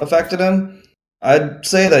 affected him. I'd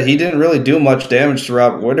say that he didn't really do much damage to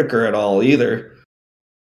Robert Whittaker at all either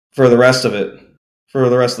for the rest of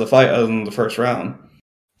the fight, other than the first round.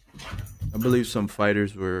 I believe some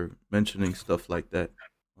fighters were mentioning stuff like that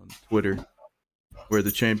on Twitter, where the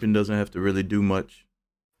champion doesn't have to really do much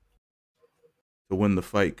to win the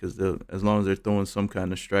fight, because as long as they're throwing some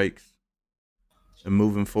kind of strikes and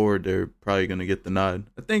moving forward, they're probably going to get the nod.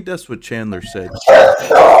 I think that's what Chandler said.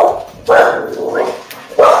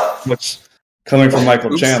 Which, coming from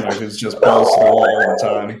Michael Chandler, who's just balls to the wall all the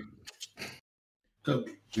time.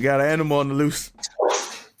 We got an animal on the loose.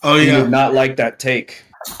 Oh He yeah, did not like that take.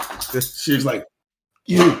 she was like,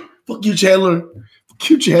 "You, fuck you, Chandler. Fuck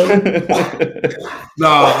you, Chandler."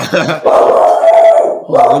 Nah.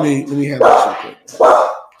 Hold on, let me have this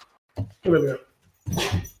real quick.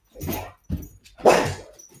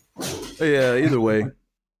 But yeah, either way,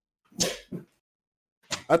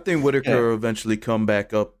 I think Whitaker will eventually come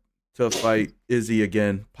back up to fight Izzy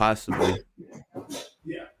again, possibly.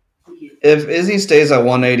 If Izzy stays at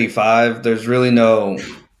 185, there's no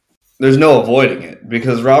avoiding it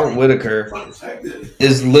because Robert Whitaker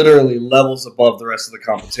is literally levels above the rest of the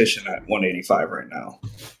competition at 185 right now.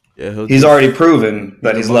 Yeah, he's already proven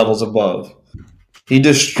that he's levels above. He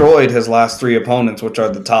destroyed his last 3 opponents, which are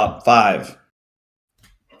the top 5.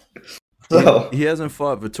 So he hasn't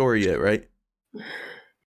fought Vettori yet, right?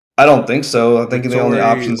 I don't think so. I think the only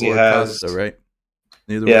options he has, Costa, right?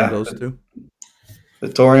 Neither one of those two.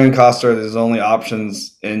 Vettori and Costa are his only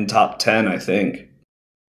options in top 10, I think.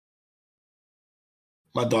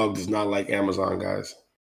 My dog does not like Amazon guys.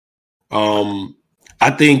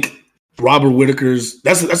 I think Robert Whitaker's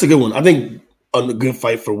that's a good one. I think a good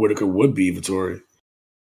fight for Whitaker would be Vettori.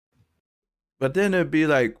 But then it'd be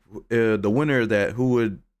like the winner of that.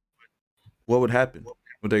 What would happen?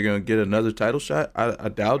 Were they going to get another title shot? I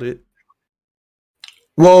doubt it.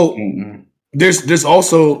 Well, there's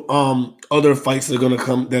also other fights that are going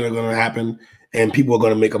to happen, and people are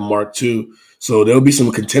going to make a mark too. So there'll be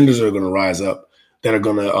some contenders that are going to rise up that are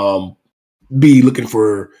going to be looking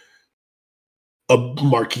for a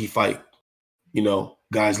marquee fight. You know,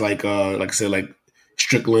 guys like I said, like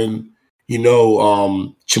Strickland. You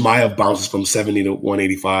know, Chimaev bounces from 70 to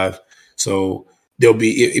 185. So there'll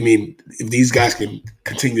be, I mean, if these guys can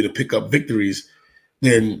continue to pick up victories,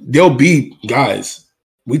 then there'll be guys.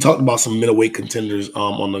 We talked about some middleweight contenders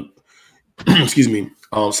on the, excuse me,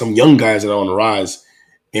 some young guys that are on the rise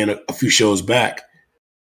in a few shows back.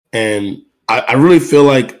 And I really feel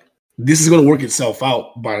like this is going to work itself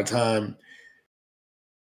out by the time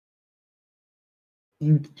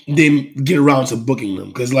they get around to booking them.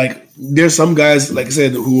 Because, like, there's some guys, like I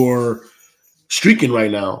said, who are streaking right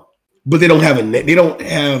now, but they don't have they don't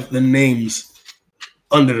have the names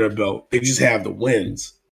under their belt. They just have the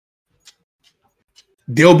wins.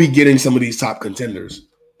 They'll be getting some of these top contenders,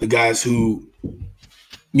 the guys who,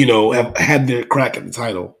 you know, have had their crack at the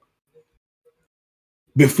title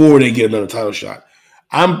before they get another title shot.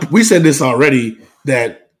 We said this already,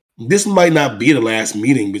 that this might not be the last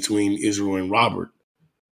meeting between Israel and Robert.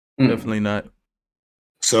 Definitely not.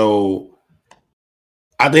 So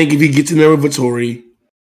I think if he gets in there with Vettori,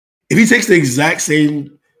 if he takes the exact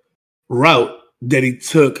same route that he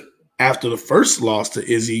took after the first loss to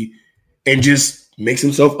Izzy and just makes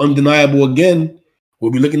himself undeniable again,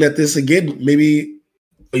 we'll be looking at this again maybe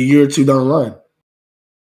a year or two down the line.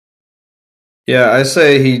 Yeah, I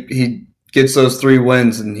say he gets those 3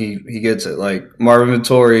 wins and he gets it. Like Marvin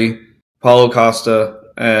Vettori, Paulo Costa,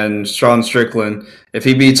 and Sean Strickland. If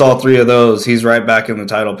he beats all 3 of those, he's right back in the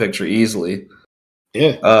title picture easily.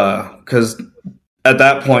 Yeah. Because at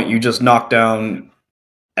that point, you just knock down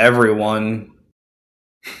everyone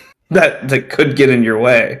that could get in your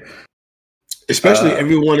way. Especially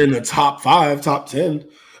everyone in the top 5, top 10.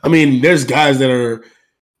 I mean, there's guys that are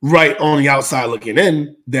right on the outside looking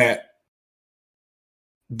in that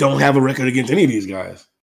don't have a record against any of these guys,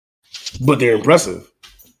 but they're impressive.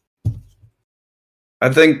 I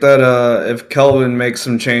think that if Kelvin makes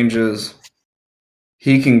some changes,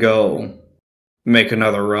 he can go make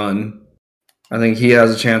another run. I think he has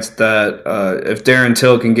a chance that if Darren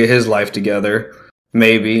Till can get his life together,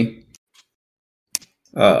 maybe.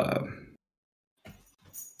 Not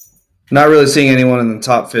really seeing anyone in the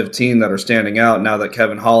top 15 that are standing out now that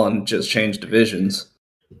Kevin Holland just changed divisions.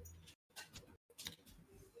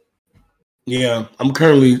 Yeah, I'm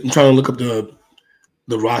trying to look up the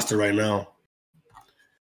roster right now.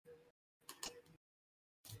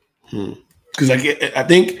 Because I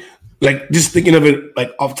think, like, just thinking of it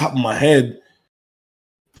like off the top of my head,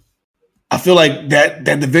 I feel like that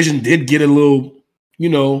division did get a little, you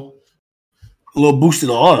know, a little boost in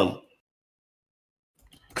the arm.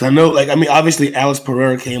 Because I know, like, I mean, obviously Alex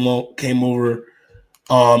Pereira came over,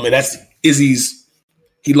 and that's Izzy's.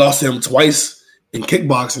 He lost him twice in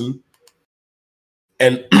kickboxing,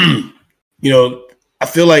 and you know, I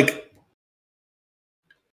feel like,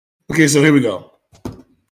 okay, so here we go.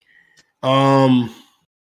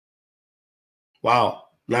 Wow.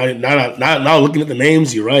 Now looking at the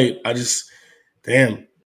names, you're right. I just, damn,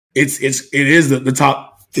 it is the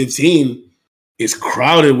top 15 is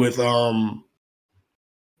crowded with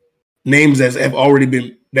names that have already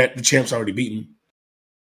been, that the champ's already beaten.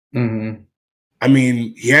 Mm-hmm. I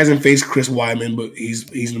mean, he hasn't faced Chris Weidman, but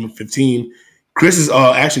he's number 15. Chris is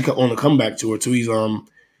actually on the comeback tour too. He's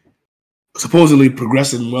supposedly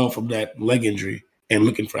progressing well from that leg injury and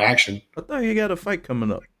looking for action. I thought he got a fight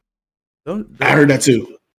coming up. I heard that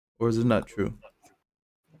too. Or is it not true?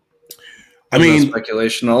 I mean,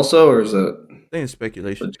 speculation also, or is it? I think it's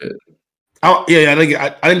speculation. Legit? I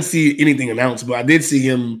didn't see anything announced, but I did see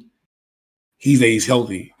him. He's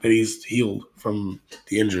healthy, that he's healed from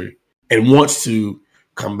the injury and wants to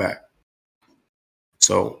come back.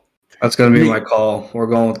 So that's going to be my call. We're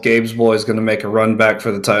going with Gabe's boys going to make a run back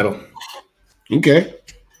for the title. Okay.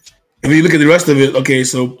 If you look at the rest of it, okay,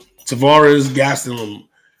 so Tavares, Gastelum,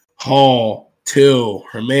 Hall, Till,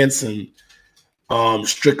 Hermanson,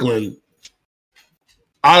 Strickland.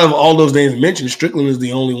 Out of all those names mentioned, Strickland is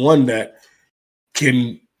the only one that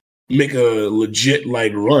can make a legit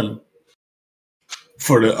run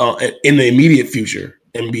for the in the immediate future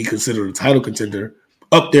and be considered a title contender.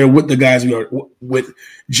 Up there with the guys we are with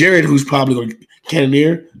Jared, who's probably going to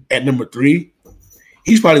Cannonier at number 3.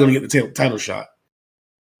 He's probably going to get the title shot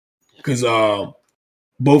because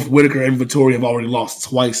both Whitaker and Vettori have already lost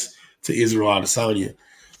twice to Israel Adesanya.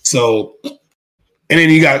 So, and then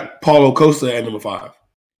you got Paulo Costa at number 5.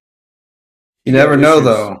 You never know,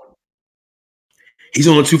 though. He's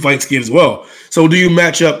on a 2-fight skid as well. So, do you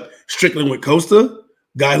match up Strickland with Costa,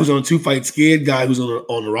 guy who's on a 2-fight skid, guy who's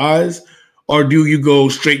on the rise, or do you go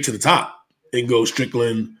straight to the top and go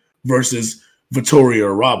Strickland versus Vettori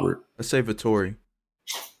or Robert? I say Vettori.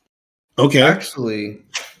 Okay, actually,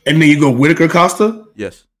 and then you go Whitaker Costa.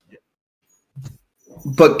 Yes,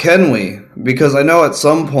 but can we? Because I know at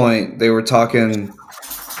some point they were talking.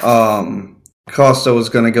 Costa was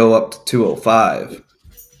going to go up to 205.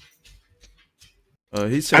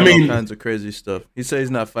 He's saying all kinds of crazy stuff. He says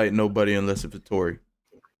he's not fighting nobody unless it's Vettori.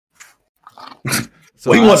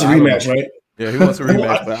 So he wants a rematch, right? Yeah, he wants a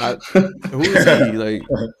rematch. But who is he? Like,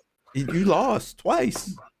 you lost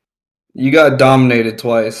twice. You got dominated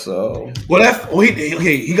twice, so.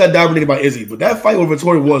 He got dominated by Izzy, but that fight with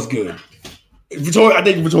Vettori was good. I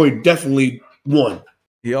think Vettori definitely won.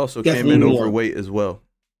 He also came in overweight as well.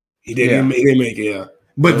 He did. Yeah. He didn't make it. Yeah,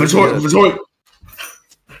 but Vettori.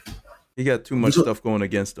 He got too much stuff going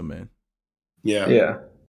against him, man. Yeah. Yeah.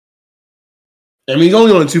 I mean, he's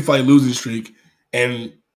only on a 2-fight losing streak,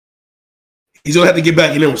 and he's gonna have to get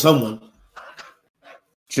back in there with someone.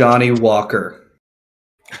 Johnny Walker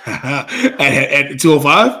at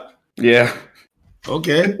 205. Yeah.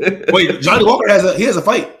 Okay. Wait, Johnny Walker has a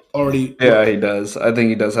fight already. Yeah, he does. I think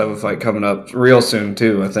he does have a fight coming up real soon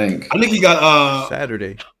too. I think he got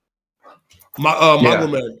Saturday.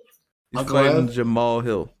 Magomed. He's fighting Jamal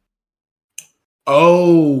Hill.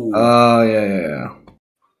 Oh. Yeah.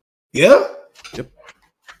 Yeah? Yep.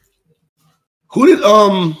 Who did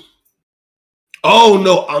Oh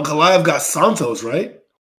no, Ankalaev got Santos, right?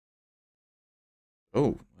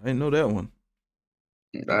 Oh, I didn't know that one.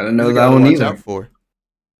 I didn't know that one either. Out for.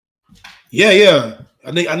 Yeah.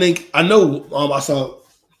 I know I saw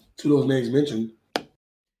 2 of those names mentioned.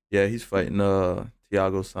 Yeah, he's fighting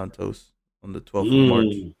Thiago Santos on the 12th of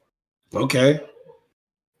March. Okay.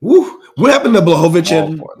 Woo. What happened to Blachowicz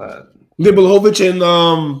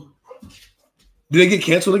and did they get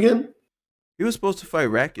canceled again? He was supposed to fight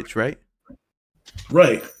Rakic, right?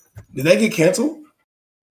 Right. Did that get canceled?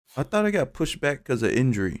 I thought it got pushed back because of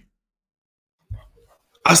injury.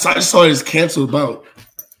 I just saw it as canceled bout.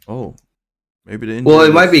 Oh. Maybe the injury. Well,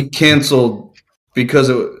 it might be canceled because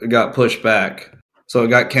it got pushed back. So it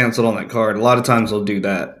got canceled on that card. A lot of times they'll do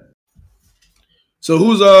that. So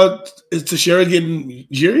who's is Teixeira getting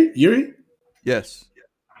Yuri? Yes.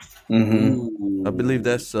 Mm-hmm. I believe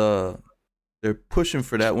that's they're pushing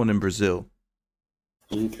for that one in Brazil.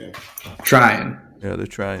 Okay. Trying. Yeah, they're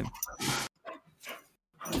trying.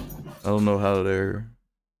 I don't know how their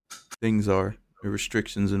things are, their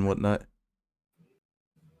restrictions and whatnot.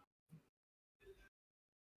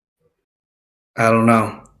 I don't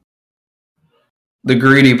know. The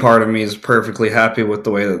greedy part of me is perfectly happy with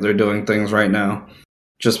the way that they're doing things right now,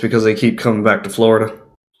 just because they keep coming back to Florida.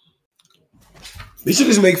 They should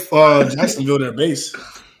just make Jacksonville their base.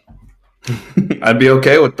 I'd be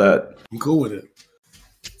okay with that. I'm cool with it.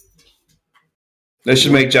 They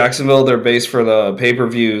should make Jacksonville their base for the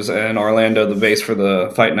pay-per-views and Orlando the base for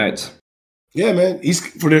the fight nights. Yeah, man. East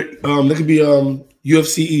for the that could be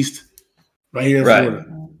UFC East right here in Florida.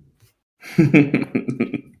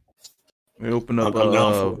 We open up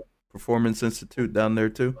a Performance Institute down there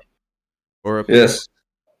too, or up yes,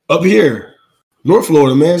 up here, North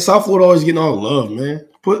Florida, man. South Florida always getting all the love, man.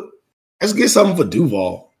 Let's get something for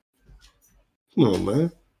Duval. Come on,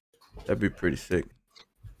 man. That'd be pretty sick.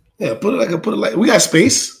 Yeah, put it like we got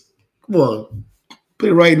space. Come on, put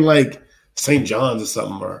it right in like St. John's or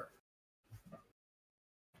something, or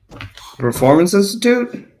Performance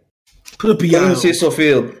Institute. put a PI in Cecil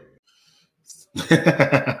Field.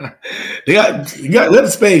 they got little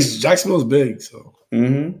space. Jacksonville's big, so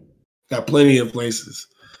got plenty of places.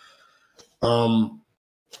 So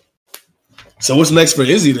what's next for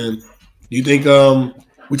Izzy then? Do you think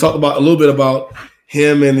we talked about a little bit about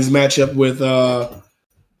him and his matchup with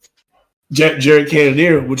Jared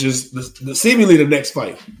Cannonier, which is seemingly the next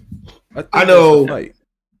fight. I know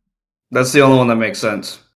that's the only one that makes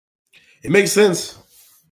sense. It makes sense.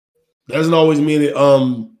 That doesn't always mean it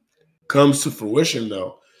comes to fruition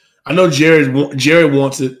though. I know Jared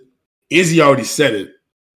wants it. Izzy already said it.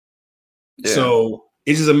 Yeah. So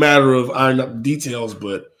it's just a matter of ironing up the details,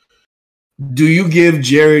 but do you give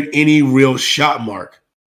Jared any real shot, Mark?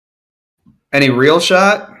 Any real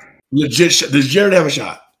shot? Legit shot. Does Jared have a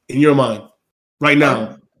shot in your mind right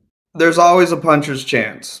now? There's always a puncher's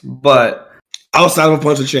chance, but outside of a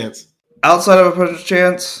puncher's chance. Outside of a puncher's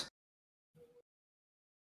chance,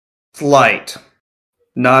 it's light.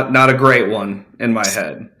 Not a great one in my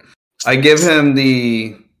head. I give him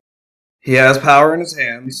he has power in his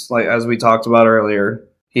hands, like as we talked about earlier.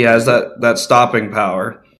 He has that stopping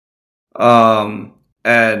power.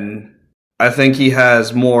 And I think he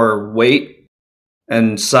has more weight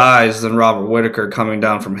and size than Robert Whittaker coming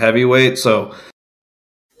down from heavyweight. So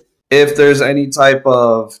if there's any type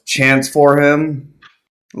of chance for him,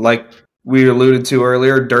 like we alluded to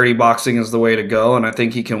earlier, dirty boxing is the way to go. And I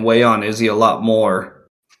think he can weigh on Izzy a lot more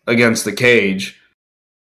against the cage.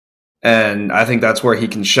 And I think that's where he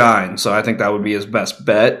can shine. So I think that would be his best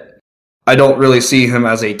bet. I don't really see him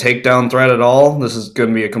as a takedown threat at all. This is going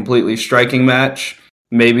to be a completely striking match,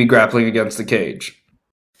 maybe grappling against the cage.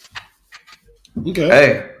 Okay.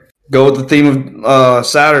 Hey, go with the theme of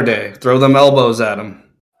Saturday. Throw them elbows at him.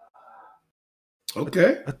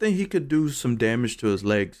 Okay. I think he could do some damage to his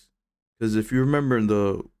legs. Because if you remember in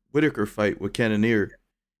the Whittaker fight with Cannonier,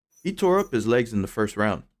 he tore up his legs in the first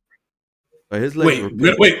round. But his legs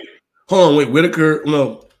wait. Hold on, Whittaker,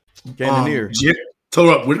 no. Cannonier.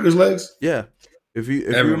 Tore up Whittaker's legs? Yeah. If you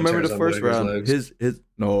remember the first round, his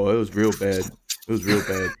no, it was real bad. It was real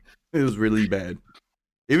bad. It was really bad.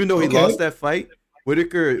 Even though he lost that fight,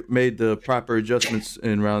 Whittaker made the proper adjustments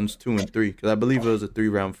in rounds 2 and 3 because I believe it was a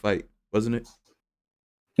 3-round fight, wasn't it?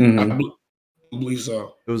 Mm-hmm. I believe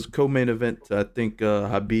so. It was a co-main event. I think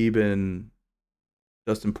Habib and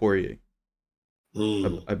Dustin Poirier.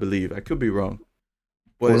 I believe. I could be wrong.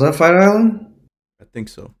 But was that Fight Island? I think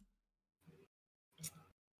so.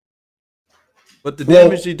 But the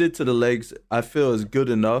damage he did to the legs, I feel, is good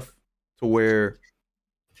enough to where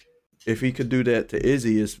if he could do that to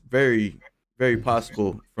Izzy, it's very, very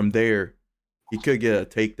possible from there he could get a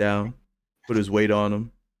takedown, put his weight on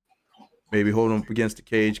him, maybe hold him up against the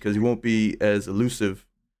cage because he won't be as elusive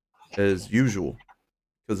as usual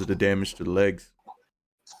because of the damage to the legs.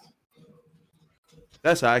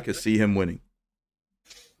 That's how I could see him winning.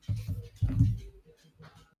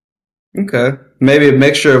 Okay. Maybe a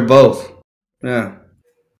mixture of both. Yeah.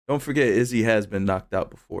 Don't forget, Izzy has been knocked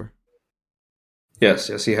out before. Yes,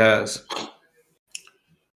 he has.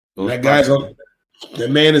 That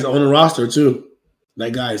man is on the roster too.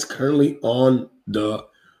 That guy is currently on the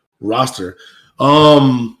roster.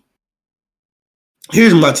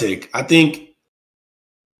 Here's my take. I think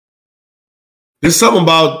there's something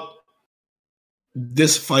about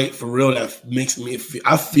this fight for real that makes me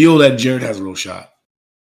I feel that Jared has a real shot.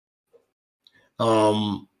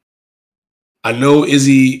 I know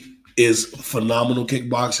Izzy is a phenomenal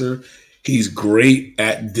kickboxer. He's great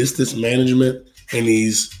at distance management, and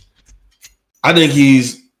I think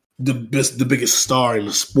he's the biggest star in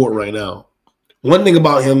the sport right now. One thing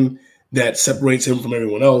about him that separates him from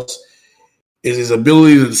everyone else is his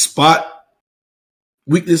ability to spot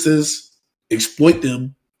weaknesses, exploit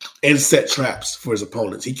them, and set traps for his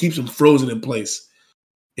opponents. He keeps them frozen in place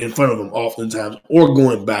in front of him oftentimes, or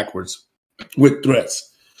going backwards with threats.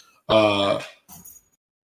 I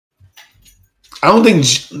don't think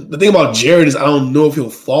the thing about Jared is I don't know if he'll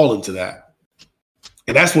fall into that,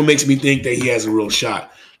 and that's what makes me think that he has a real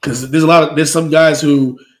shot. Because there's some guys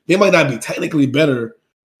who they might not be technically better,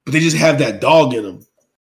 but they just have that dog in them.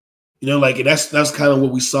 You know, like that's kind of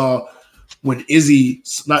what we saw when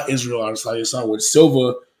Israel saw with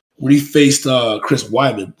Silva when he faced Chris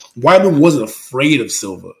Weidman. Weidman wasn't afraid of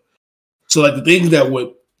Silva, so like the things that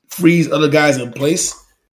would freeze other guys in place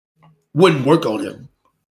wouldn't work on him.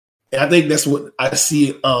 And I think that's what I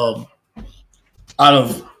see out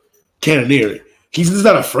of Cannonier. He's just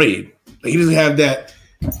not afraid. Like, he doesn't have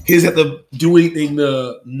he doesn't have to do anything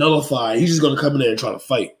to nullify. He's just gonna come in there and try to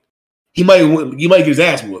fight. He might get his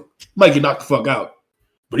ass whooped. He might get knocked the fuck out,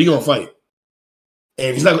 but he gonna fight.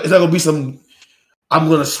 And it's not gonna be some. I'm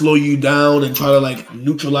gonna slow you down and try to like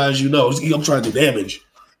neutralize you. No, I'm trying to do damage,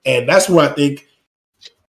 and that's where I think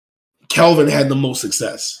Kelvin had the most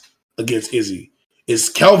success against Izzy. Is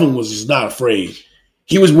Kelvin was just not afraid.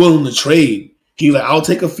 He was willing to trade. He like, I'll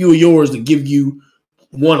take a few of yours to give you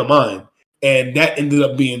one of mine, and that ended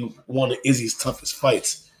up being one of Izzy's toughest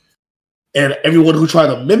fights. And everyone who tried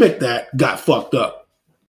to mimic that got fucked up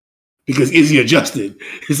because Izzy adjusted.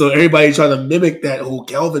 So everybody trying to mimic that whole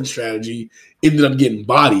Kelvin strategy ended up getting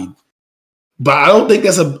bodied. But I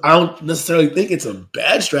don't necessarily think it's a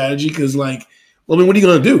bad strategy because, like, I mean, what are you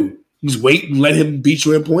gonna do? Just wait and let him beat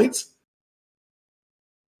you in points?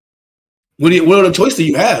 What other choice do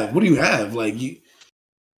you have? What do you have? Like,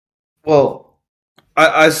 well,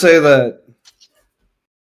 I say that,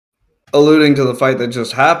 alluding to the fight that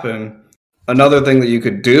just happened, another thing that you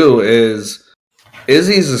could do is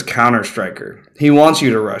Izzy's his counter striker. He wants you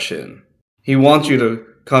to rush in. He wants you to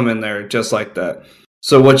come in there just like that.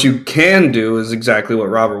 So what you can do is exactly what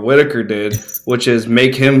Robert Whittaker did, which is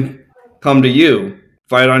make him come to you,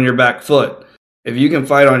 fight on your back foot. If you can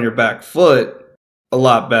fight on your back foot a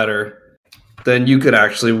lot better, then you could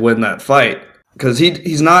actually win that fight. Because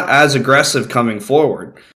he's not as aggressive coming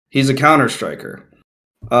forward. He's a counter striker.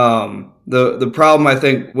 The problem I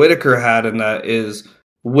think Whittaker had in that is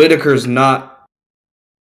Whittaker's not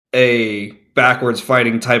a backwards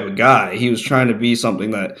fighting type of guy. He was trying to be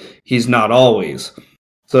something that he's not always.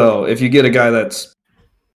 So if you get a guy that's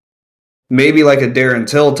maybe like a Darren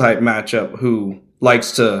Till type matchup who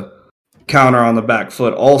likes to counter on the back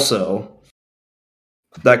foot also,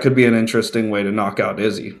 that could be an interesting way to knock out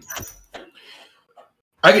Izzy.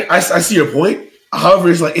 I see your point. However,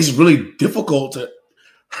 it's really difficult to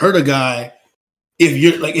hurt a guy if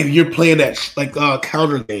you're playing that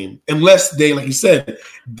counter game, unless they, like you said,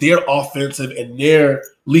 they're offensive and they're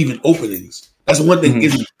leaving openings. That's one thing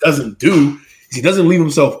Izzy doesn't do. Is he doesn't leave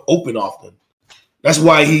himself open often. That's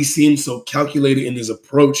why he seems so calculated in his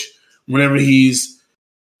approach whenever he's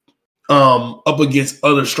up against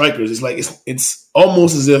other strikers. It's like it's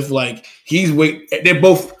almost as if like they're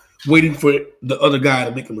both waiting for the other guy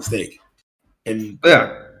to make a mistake. And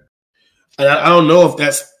yeah, and I don't know if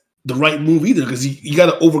that's the right move either, because you got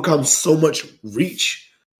to overcome so much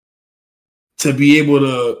reach to be able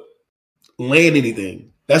to land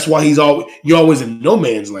anything. That's why you're always in no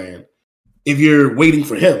man's land if you're waiting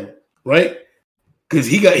for him, right? Because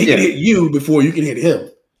he can hit you before you can hit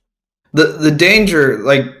him. The danger,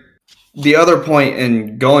 like the other point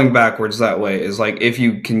in going backwards that way is like if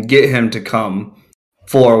you can get him to come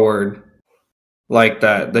forward like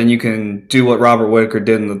that, then you can do what Robert Whittaker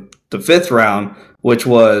did in the fifth round, which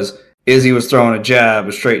was Izzy was throwing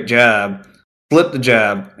a straight jab, flip the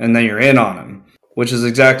jab, and then you're in on him, which is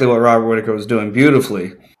exactly what Robert Whittaker was doing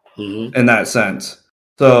beautifully in that sense.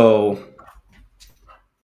 So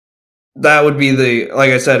that would be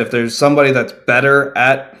like I said, if there's somebody that's better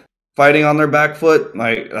at fighting on their back foot,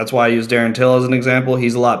 like that's why I use Darren Till as an example.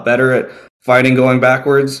 He's a lot better at fighting going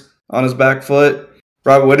backwards on his back foot.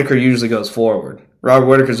 Robert Whittaker usually goes forward. Robert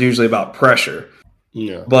Whittaker's usually about pressure.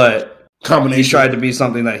 Yeah. But he tried to be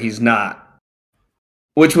something that he's not,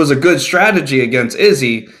 which was a good strategy against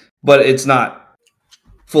Izzy, but it's not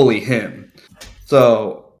fully him.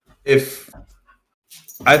 So if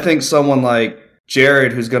I think someone like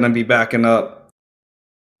Jared, who's going to be backing up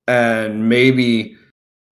and maybe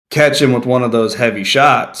catch him with one of those heavy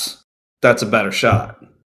shots, that's a better shot.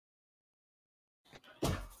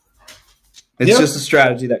 It's just a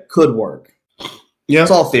strategy that could work. Yeah.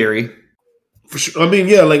 It's all theory. For sure. I mean,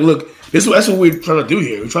 yeah, like, look, that's what we're trying to do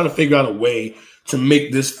here. We're trying to figure out a way to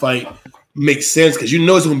make this fight make sense, because you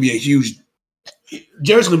know it's going to be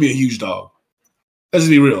Jared's going to be a huge dog. Let's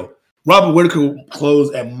just be real. Robert Whittaker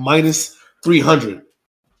closed at minus 300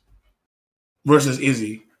 versus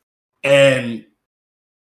Izzy, and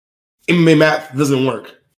MMA math doesn't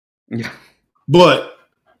work. Yeah. But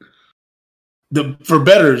for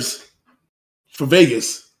bettors, for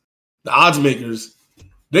Vegas, the odds makers,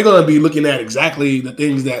 they're gonna be looking at exactly the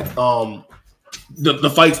things that the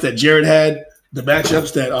fights that Jared had, the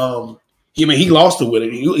matchups that he lost to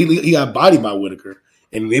Whittaker. He got bodied by Whittaker,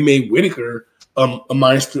 and they made Whittaker a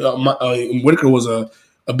minus. Whittaker was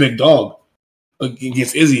a big dog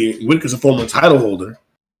against Izzy. Whittaker's a former title holder,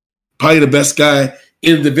 probably the best guy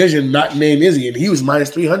in the division, not named Izzy, and he was minus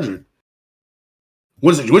 300.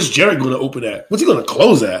 What's Jared going to open at? What's he going to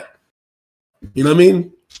close at? You know what I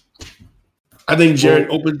mean? I think Jared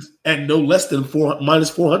opens at no less than minus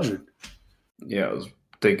 400. Yeah, it was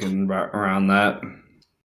thinking around that.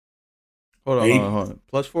 Hold on.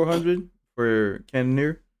 Plus 400 for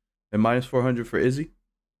Cannonier and minus 400 for Izzy?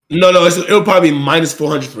 No, it'll probably be minus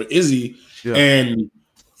 400 for Izzy. Yeah. And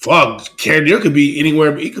fuck, Cannonier could be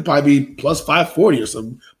anywhere. He could probably be plus 540 or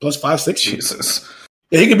something, plus 560. Jesus.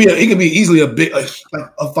 Yeah, he could be easily a big like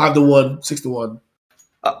a 5-1, 6-1.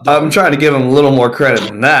 I'm trying to give him a little more credit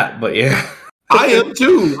than that, but yeah. I am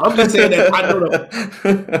too. I'm just saying that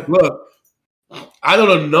I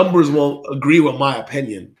know the numbers won't agree with my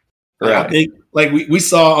opinion. Right. I think like we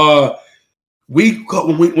saw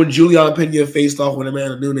when Juliana Pena faced off with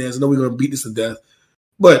Amanda Nunes. I know we're gonna beat this to death,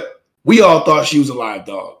 but we all thought she was a live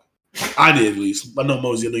dog. I did, at least. I know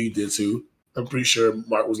Mosey. I know you did too. I'm pretty sure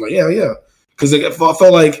Mark was like, yeah, because I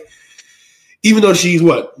felt like even though she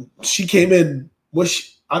came in.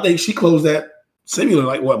 I think she closed that similar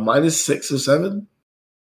like minus 6 or 7.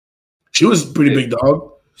 She was a pretty big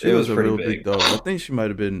dog. She was a real big dog. I think she might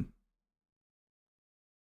have been.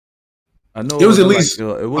 I know it was at least it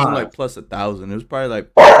wasn't like plus 1,000. It was probably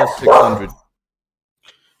like plus 600.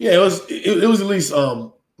 Yeah, it was at least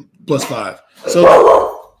plus 5.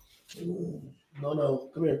 So no,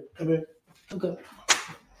 come here. Okay.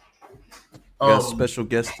 Got a special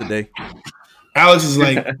guest today. Alex is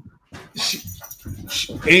like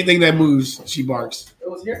anything that moves, she barks. It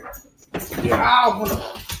was here. Yeah.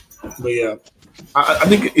 But yeah, I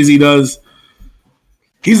think Izzy does.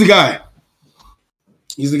 He's the guy.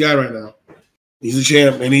 He's the guy right now. He's the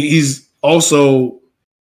champ, and he's also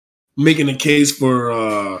making a case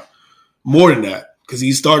for more than that because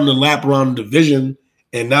he's starting to lap around the division,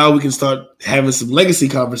 and now we can start having some legacy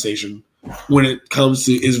conversation when it comes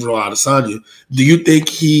to Israel Adesanya. Do you think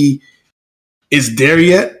he is there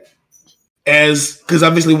yet? Because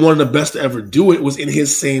obviously one of the best to ever do it was in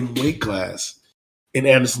his same weight class in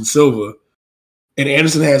Anderson Silva. And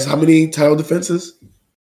Anderson has how many title defenses?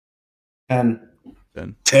 10.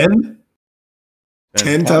 10 title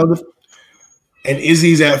defenses. And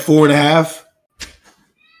Izzy's at 4.5.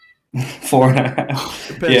 4.5.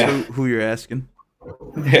 Depends who you're asking.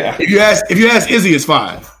 Yeah. If you ask Izzy, it's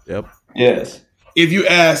 5. Yep. Yes. If you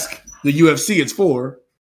ask the UFC, it's 4.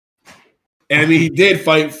 And I mean, he did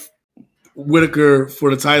fight Whitaker for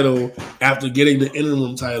the title after getting the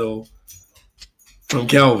interim title from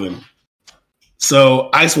Kelvin. So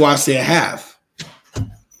Ice Watch said half.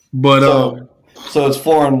 But so it's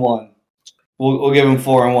 4-1. We'll give him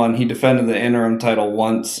 4-1. He defended the interim title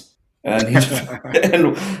once, and he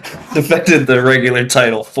defended the regular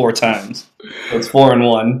title 4 times. So it's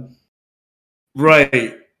 4-1.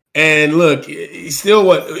 Right. And look, he's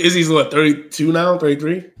still Izzy's 32 now,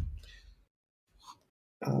 33?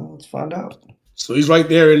 Let's find out. So he's right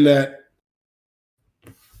there in that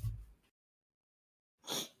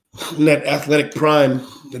athletic prime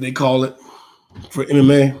that they call it for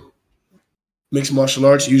MMA. Mixed martial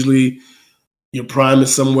arts, usually your prime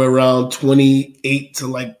is somewhere around 28 to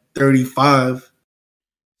like 35.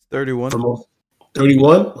 31.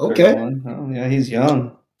 31? Okay. 31. Oh, yeah, he's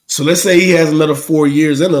young. So let's say he has another 4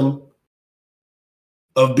 years in him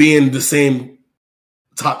of being the same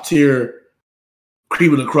top tier,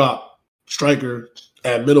 cream of the crop striker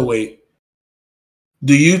at middleweight.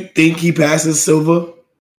 Do you think he passes Silva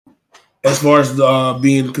as far as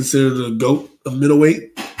being considered the GOAT of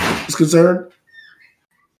middleweight is concerned?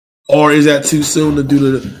 Or is that too soon to do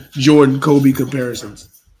the Jordan-Kobe comparisons?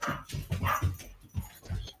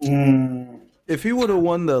 If he would have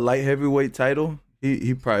won the light heavyweight title,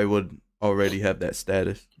 he probably would already have that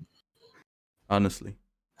status. Honestly.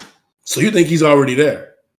 So you think he's already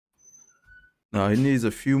there? No, he needs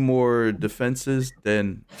a few more defenses,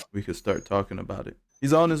 then we could start talking about it.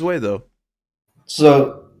 He's on his way, though.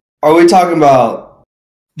 So, are we talking about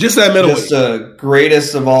just that middleweight, just the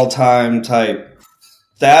greatest of all time type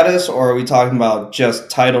status, or are we talking about just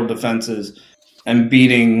title defenses and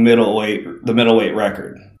beating the middleweight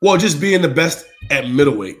record? Well, just being the best at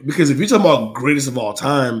middleweight. Because if you're talking about greatest of all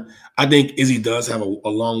time, I think Izzy does have a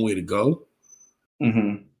long way to go.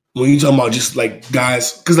 Mm-hmm. When you're talking about just like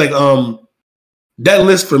guys, because like that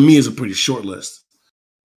list for me is a pretty short list.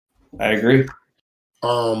 I agree.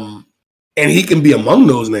 And he can be among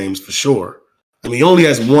those names for sure. I mean, he only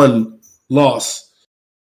has one loss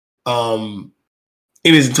in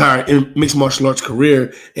his entire mixed martial arts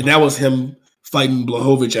career, and that was him fighting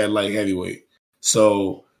Blachowicz at light heavyweight.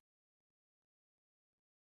 So,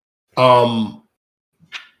 and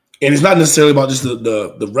it's not necessarily about just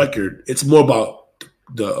the record. It's more about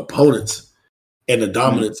the opponents and the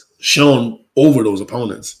dominance shown over those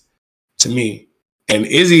opponents to me. And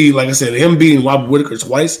Izzy, like I said, him beating Robert Whitaker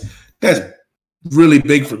twice, that's really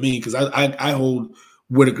big for me because I hold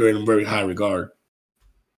Whitaker in very high regard.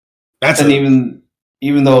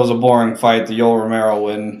 Even though it was a boring fight, the Yoel Romero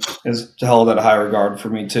win is held at a high regard for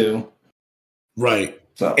me too. Right.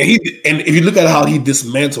 So. And if you look at how he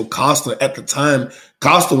dismantled Costa at the time,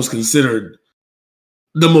 Costa was considered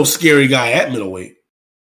the most scary guy at middleweight.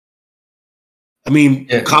 I mean,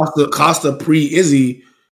 yeah. Costa pre-Izzy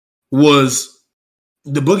was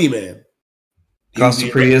the boogeyman. Costa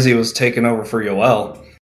pre-Izzy was taking over for Yoel.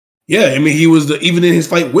 Yeah, I mean, he was even in his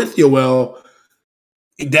fight with Yoel,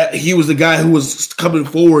 that he was the guy who was coming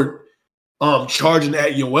forward, charging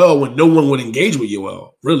at Yoel when no one would engage with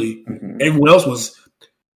Yoel. Really, everyone else was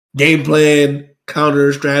game plan,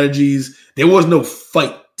 counter strategies. There was no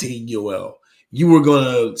fight to Yoel. You were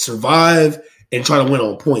gonna survive and try to win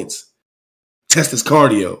on points. Test his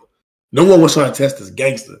cardio. No one was trying to test this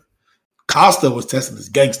gangster. Costa was testing this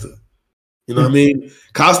gangster. You know what I mean?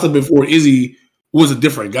 Costa before Izzy was a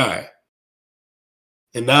different guy.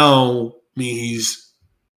 And now, I mean, he's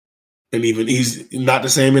not the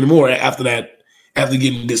same anymore after that, after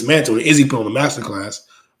getting dismantled. Izzy put on a masterclass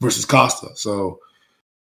versus Costa. So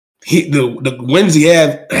the wins he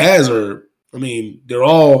has are, I mean, they're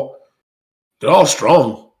all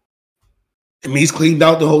strong. I mean, he's cleaned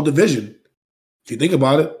out the whole division. If you think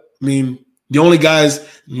about it, I mean, the only guys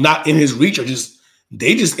not in his reach are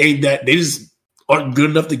they just aren't good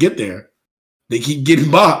enough to get there. They keep getting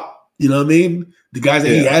by. You know what I mean? The guys that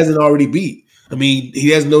he hasn't already beat. I mean, he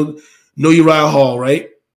has no Uriah Hall, right?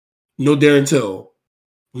 No Darren Till,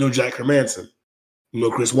 no Jack Hermanson, no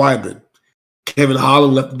Chris Weidman. Kevin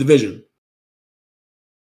Holland left the division.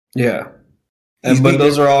 Yeah. But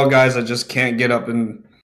those are all guys that just can't get up and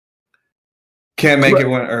can't make it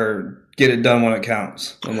or get it done when it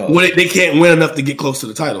counts. They can't win enough to get close to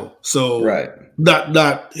the title. So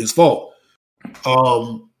not his fault.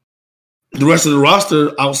 The rest of the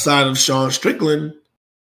roster outside of Sean Strickland,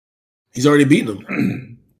 he's already beaten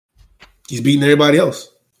them. He's beaten everybody else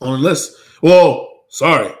on the list. Whoa,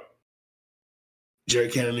 sorry.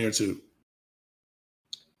 Jared Cannonier too.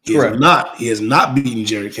 He has not beaten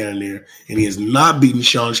Jared Cannonier, and he has not beaten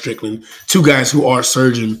Sean Strickland, two guys who are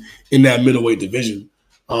surging in that middleweight division.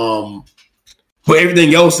 But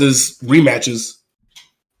everything else is rematches.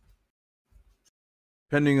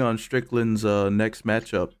 Depending on Strickland's next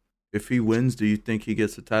matchup, if he wins, do you think he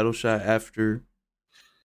gets a title shot after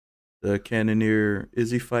the Cannonier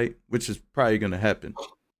Izzy fight, which is probably going to happen?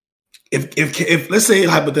 If let's say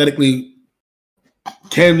hypothetically,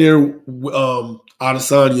 Cannonier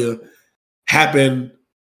Adesanya happened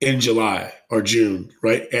in July or June,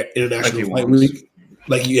 right, at International Fight Week,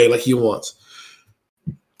 like he wants.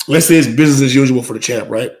 Let's say it's business as usual for the champ,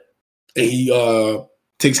 right? And he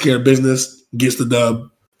takes care of business, gets the dub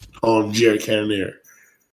on Jared Cannonier.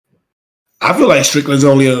 I feel like Strickland's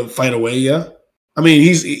only a fight away, yeah. I mean,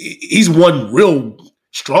 he's one real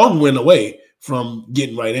strong win away from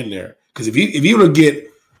getting right in there. Because if he were to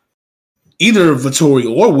get either Vettori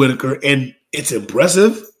or Whitaker, and it's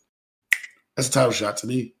impressive, that's a title shot to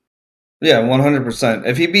me. Yeah, 100%.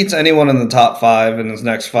 If he beats anyone in the top 5 in his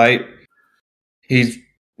next fight, he's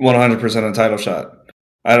 100% a title shot.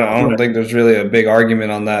 I don't think there's really a big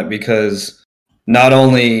argument on that, because not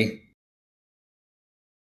only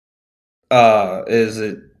is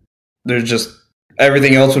it, there's just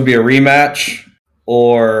everything else would be a rematch,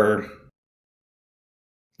 or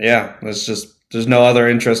there's no other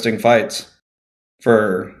interesting fights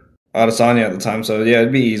for Adesanya at the time. So yeah,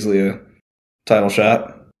 it'd be easily a title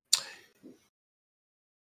shot.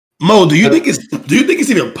 Mo, do you think it's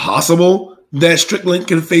even possible that Strickland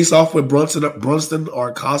can face off with Brunson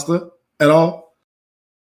or Costa at all?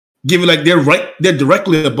 Given like they're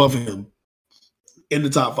directly above him in the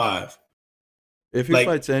top 5. If he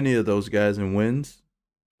fights any of those guys and wins,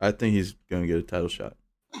 I think he's gonna get a title shot.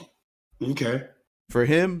 Okay. For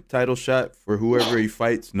him, title shot. For whoever he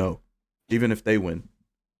fights, no. Even if they win,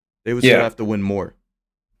 they would still have to win more.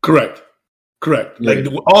 Correct. Yeah. Like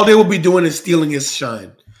all they will be doing is stealing his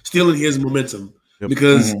shine, stealing his momentum,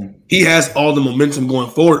 because he has all the momentum going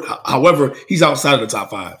forward. However, he's outside of the top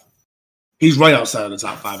 5. He's right outside of the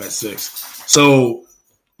top 5 at 6. So,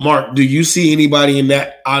 Mark, do you see anybody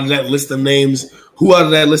out of that list of names? Who out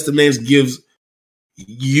of that list of names gives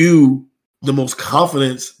you the most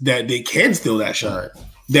confidence that they can steal that shine?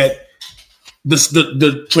 That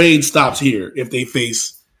the trade stops here if they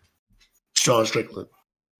face Sean Strickland.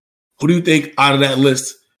 Who do you think out of that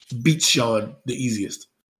list beats Sean the easiest?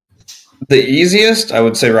 The easiest, I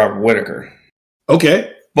would say Robert Whitaker.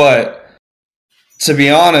 Okay. But to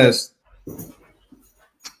be honest,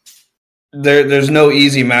 there's no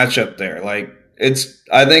easy matchup there. Like,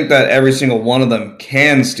 I think that every single one of them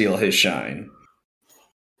can steal his shine.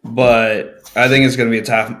 But I think it's going to be a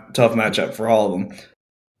tough matchup for all of them.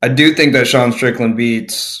 I do think that Sean Strickland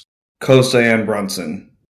beats Costa and Brunson.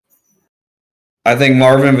 I think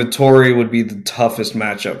Marvin Vettori would be the toughest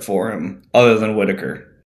matchup for him, other than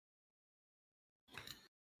Whitaker.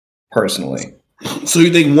 Personally. So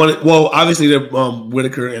you think one? Well, obviously,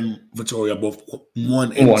 Whitaker and Vettori are both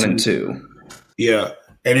 1 and 2. Yeah,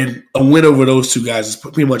 and then a win over those two guys is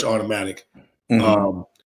pretty much automatic. Mm-hmm.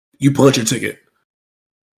 You punch your ticket.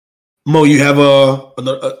 Mo, you have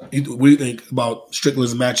what do you think about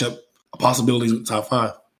Strickland's matchup possibilities with top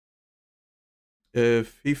 5?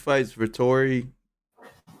 If he fights Vettori,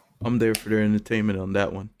 I'm there for their entertainment on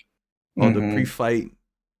that one. On the pre-fight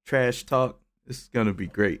trash talk, this is gonna be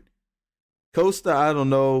great. Costa, I don't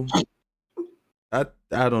know. I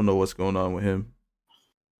don't know what's going on with him.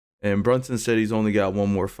 And Brunson said he's only got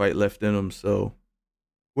one more fight left in him, so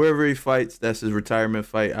wherever he fights, that's his retirement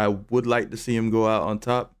fight. I would like to see him go out on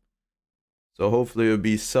top. So hopefully it'll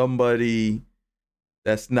be somebody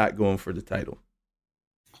that's not going for the title.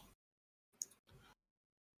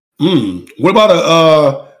 What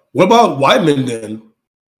about Weidman then?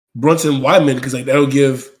 Brunson Weidman, because like that'll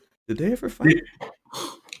give. Did they ever fight?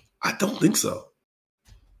 I don't think so.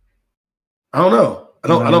 I don't know. I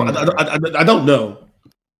don't know.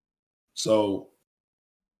 So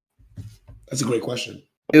that's a great question.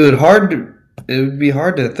 It would be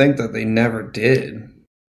hard to think that they never did.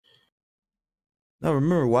 Now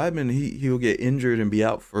remember, Weidman, he'll get injured and be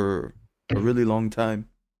out for a really long time.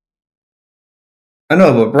 I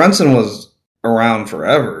know, but Brunson was around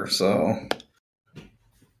forever, so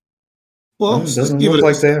well, it doesn't look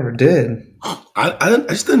like they ever did. I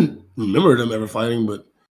just didn't remember them ever fighting, but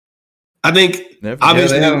I think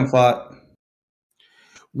obviously they haven't fought.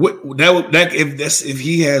 If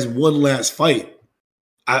he has one last fight,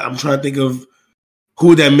 I'm trying to think of who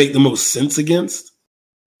would that make the most sense against,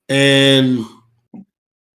 and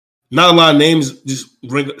not a lot of names just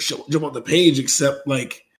jump off the page except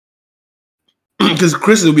like because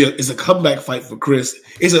Chris it's a comeback fight for Chris.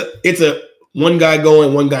 It's a one guy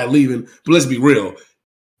going, one guy leaving. But let's be real,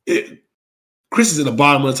 Chris is in the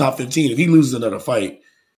bottom of the top 15. If he loses another fight,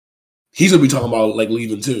 he's gonna be talking about like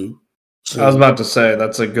leaving too. So, I was about to say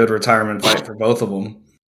that's a good retirement fight for both of them,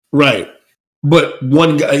 right? But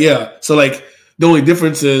one guy, yeah. So like the only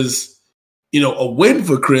difference is, a win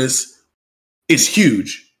for Chris is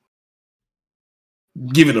huge,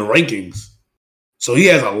 given the rankings. So he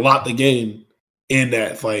has a lot to gain in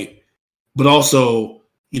that fight. But also,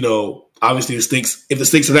 obviously the stakes. If the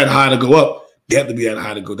stakes are that high to go up, they have to be that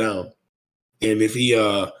high to go down. And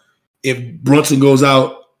if Brunson goes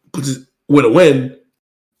out with a win,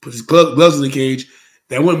 puts his gloves in the cage,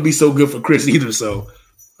 that wouldn't be so good for Chris either. So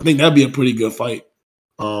I think that'd be a pretty good fight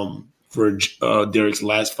for Derek's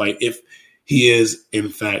last fight if he is in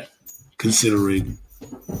fact considering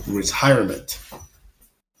retirement.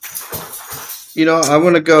 I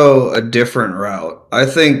want to go a different route. I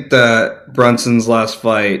think that Brunson's last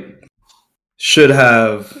fight should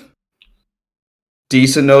have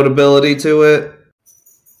decent notability to it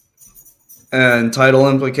and title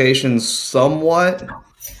implications somewhat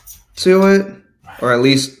to it, or at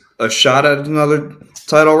least a shot at another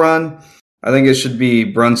title run. I think it should be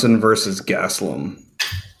Brunson versus Gastelum.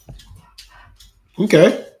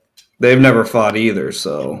 Okay. They've never fought either,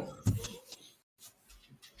 so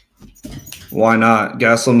why not?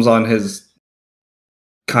 Gastelum's on his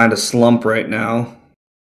kind of slump right now.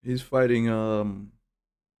 He's fighting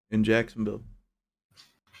in Jacksonville.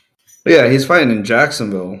 Yeah, he's fighting in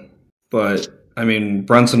Jacksonville, but I mean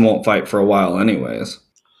Brunson won't fight for a while anyways.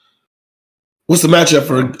 What's the matchup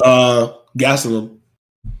for Gastelum?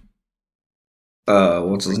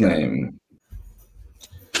 What's his name?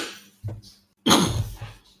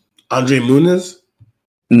 Andre Muniz?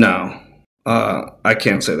 No. I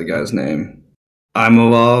can't say the guy's name.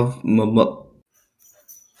 Imavov?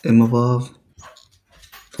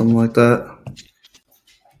 Something like that.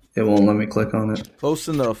 It won't let me click on it. Close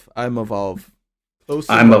enough. Imavov.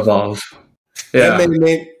 Imavov. Yeah. That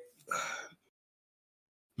name.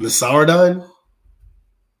 Nassourdine?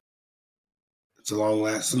 It's a long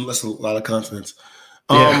last. That's a lot of consonants.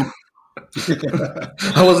 Yeah.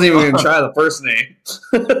 I wasn't even going to try the first name.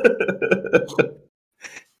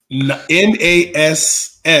 Nassourdine.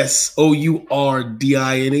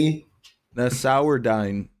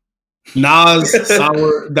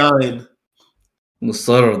 Nassourdine.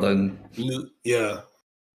 Nassourdine. Yeah.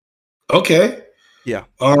 Okay. Yeah.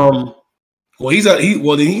 Well, he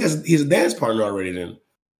has a dance partner already then.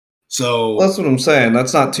 So that's what I'm saying.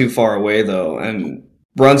 That's not too far away though, and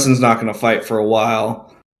Brunson's not going to fight for a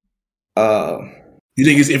while. You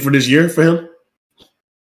think it's it for this year for him?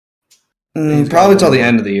 Probably till the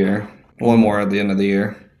end of the year. One more at the end of the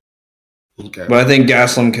year. Okay. But I think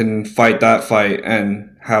Gaslam can fight that fight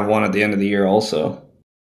and have one at the end of the year also.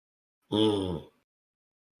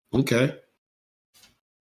 Okay.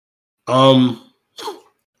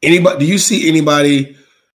 Anybody? Do you see anybody?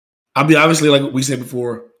 I mean, obviously, like we said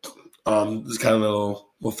before, this kind of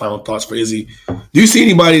little final thoughts for Izzy. Do you see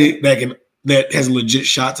anybody that has a legit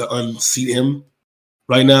shot to unseat him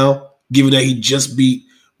right now? Given that he just beat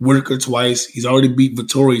Whitaker twice, he's already beat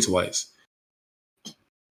Vettori twice.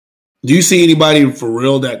 Do you see anybody for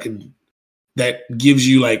real that gives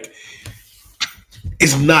you like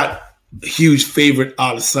it's not a huge favorite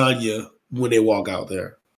Adesanya when they walk out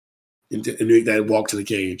there and make that walk to the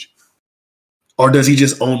cage? Or does he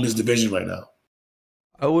just own this division right now?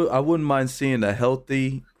 I wouldn't mind seeing a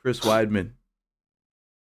healthy Chris Weidman.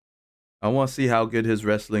 I want to see how good his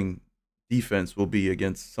wrestling defense will be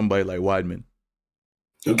against somebody like Weidman.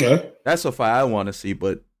 Okay. That's a fight I want to see,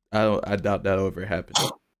 but I doubt that'll ever happen.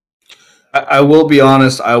 I will be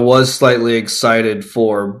honest, I was slightly excited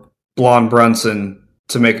for Blonde Brunson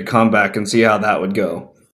to make a comeback and see how that would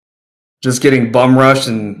go. Just getting bum rushed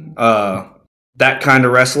and that kind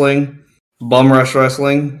of wrestling, bum rush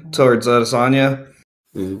wrestling towards Adesanya.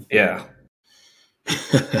 Mm-hmm. Yeah.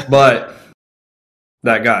 But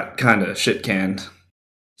that got kind of shit canned.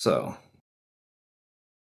 So.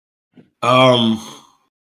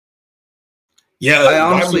 Yeah. I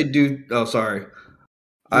honestly do. Oh, sorry.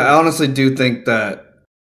 I honestly do think that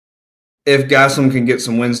if Gaslam can get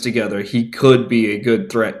some wins together, he could be a good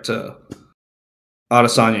threat to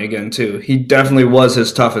Adesanya again, too. He definitely was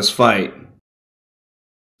his toughest fight.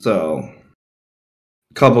 So,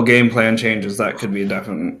 a couple game plan changes, that could be a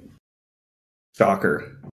definite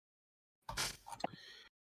shocker.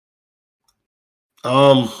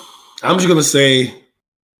 I'm just going to say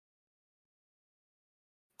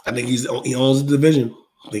I think he owns the division.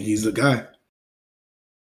 I think he's the guy.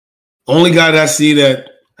 Only guy that I see that,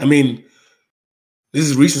 I mean, this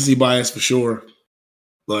is recency bias for sure,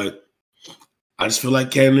 but I just feel like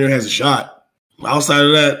Cannonier has a shot. Outside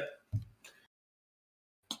of that,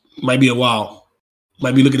 might be a while.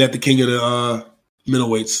 Might be looking at the king of the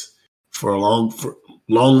middleweights for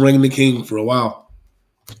long reigning the king for a while.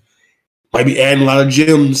 Might be adding a lot of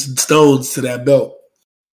gems and stones to that belt.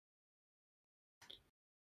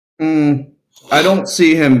 I don't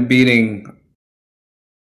see him beating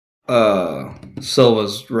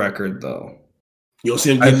Silva's record, though. You don't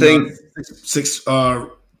see him I getting think six.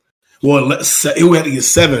 He would have to get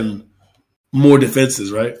 7 more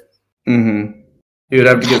defenses, right? Mm-hmm. He would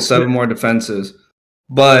have to get 7 more defenses,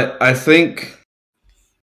 but I think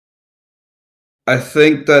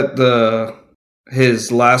that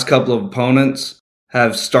his last couple of opponents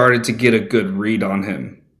have started to get a good read on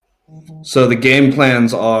him, so the game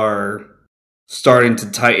plans are starting to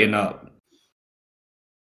tighten up.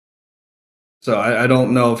 So I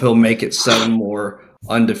don't know if he'll make it 7 more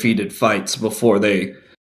undefeated fights before they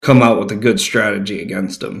come out with a good strategy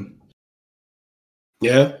against him.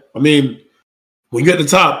 Yeah. I mean, when you're at the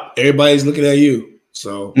top, everybody's looking at you.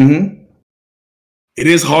 So It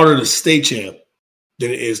is harder to stay champ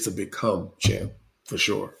than it is to become champ, for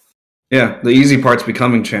sure. Yeah, the easy part's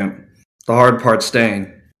becoming champ. The hard part's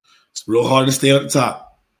staying. It's real hard to stay at the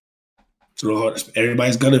top. It's real hard.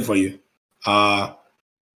 Everybody's gunning for you.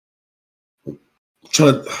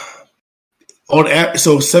 So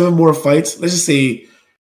 7 more fights. Let's just say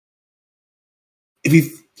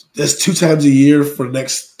if that's 2 times a year for the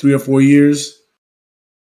next 3 or 4 years,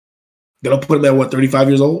 that'll put him at what, 35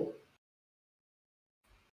 years old?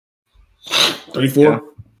 34? Yeah.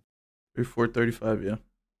 34, 35, yeah.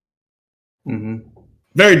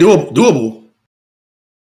 Very doable.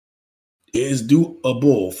 It is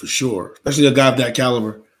doable for sure, especially a guy of that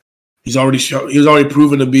caliber. He was already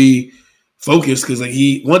proven to be focused because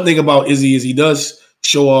one thing about Izzy is he does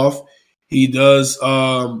show off. He does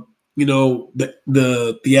the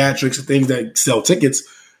theatrics and things that sell tickets,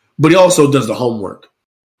 but he also does the homework.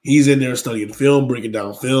 He's in there studying film, breaking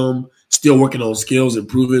down film, still working on skills,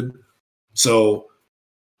 improving. So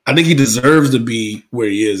I think he deserves to be where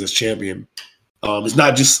he is as champion. It's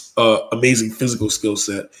not just amazing physical skill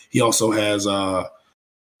set. He also has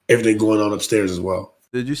everything going on upstairs as well.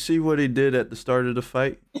 Did you see what he did at the start of the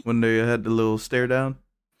fight when they had the little stare down?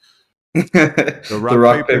 The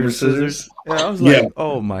rock, paper, scissors? Yeah, I was like,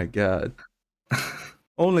 oh my God.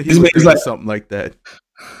 Only he would do something like that.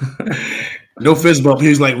 No fist bump. He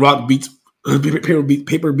was like rock beats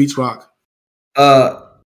paper beats rock.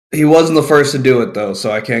 He wasn't the first to do it though,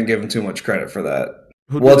 so I can't give him too much credit for that.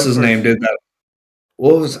 What's his name did that?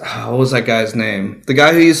 What was that guy's name? The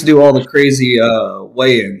guy who used to do all the crazy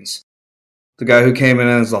weigh-ins. the guy who came in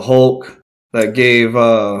as the Hulk that gave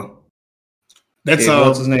that's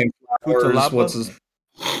what's his name? Kutalaba?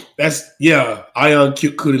 That's Ion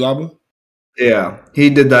Kutalaba. Yeah,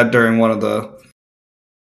 he did that during one of the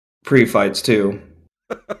pre-fights too.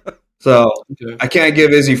 So okay. I can't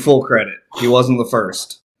give Izzy full credit. He wasn't the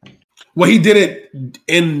first. Well, he did it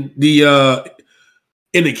in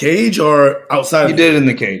the cage or outside. He did it in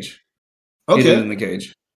the cage. Okay, he did it in the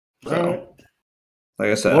cage. So, right. Like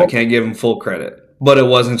I said, I can't give him full credit, but it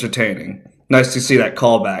was entertaining. Nice to see that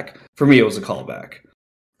callback. For me, it was a callback.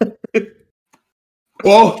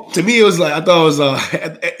 Well, to me, it was like I thought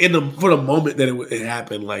it was for the moment that it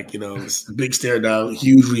happened, like it was a big stare down,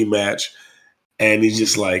 huge rematch, and he's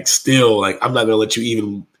just like still like I'm not gonna let you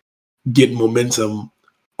even get momentum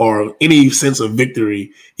or any sense of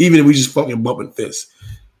victory, even if we just fucking bumping fists.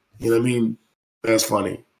 You know what I mean? That's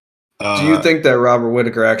funny. Do you think that Robert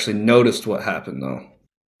Whittaker actually noticed what happened though?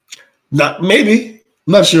 Maybe.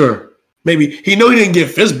 I'm not sure. Maybe he didn't get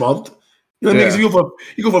fist bumped. You know, niggas,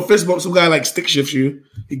 you go for fist bump, some guy like stick shifts you.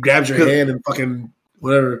 He grabs your hand and fucking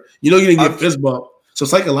whatever. You didn't get fist bump. So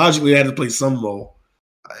psychologically, it had to play some role.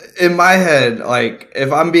 In my head, like,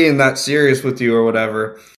 if I'm being that serious with you or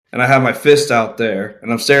whatever, and I have my fist out there,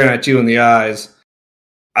 and I'm staring at you in the eyes,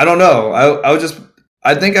 I don't know.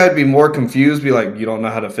 I think I'd be more confused, be like, you don't know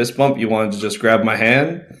how to fist bump? You wanted to just grab my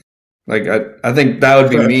hand? Like, I think that would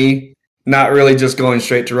be me. Not really just going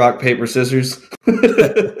straight to rock, paper, scissors. Well,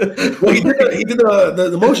 he did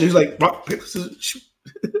the motion. He's like, rock, paper, scissors.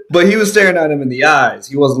 But he was staring at him in the eyes.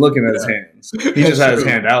 He wasn't looking at his hands. He just had his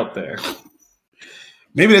hand out there.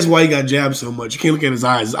 Maybe that's why he got jabbed so much. You can't look at his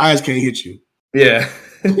eyes. His eyes can't hit you. Yeah.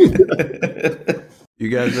 You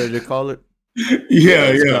guys ready to call it?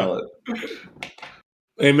 Yeah. Call it.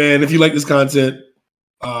 Hey, man, if you like this content,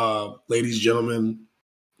 ladies, gentlemen,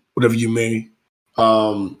 whatever you may,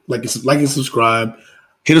 like and subscribe.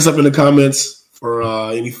 Hit us up in the comments for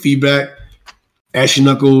any feedback. Ashy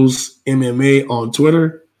Knuckles MMA on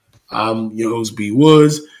Twitter. I'm your host, B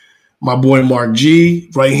Woods. My boy Mark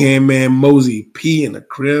G, right hand man Mosey P in the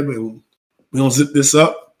crib, and we gonna zip this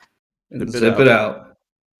up and zip it out.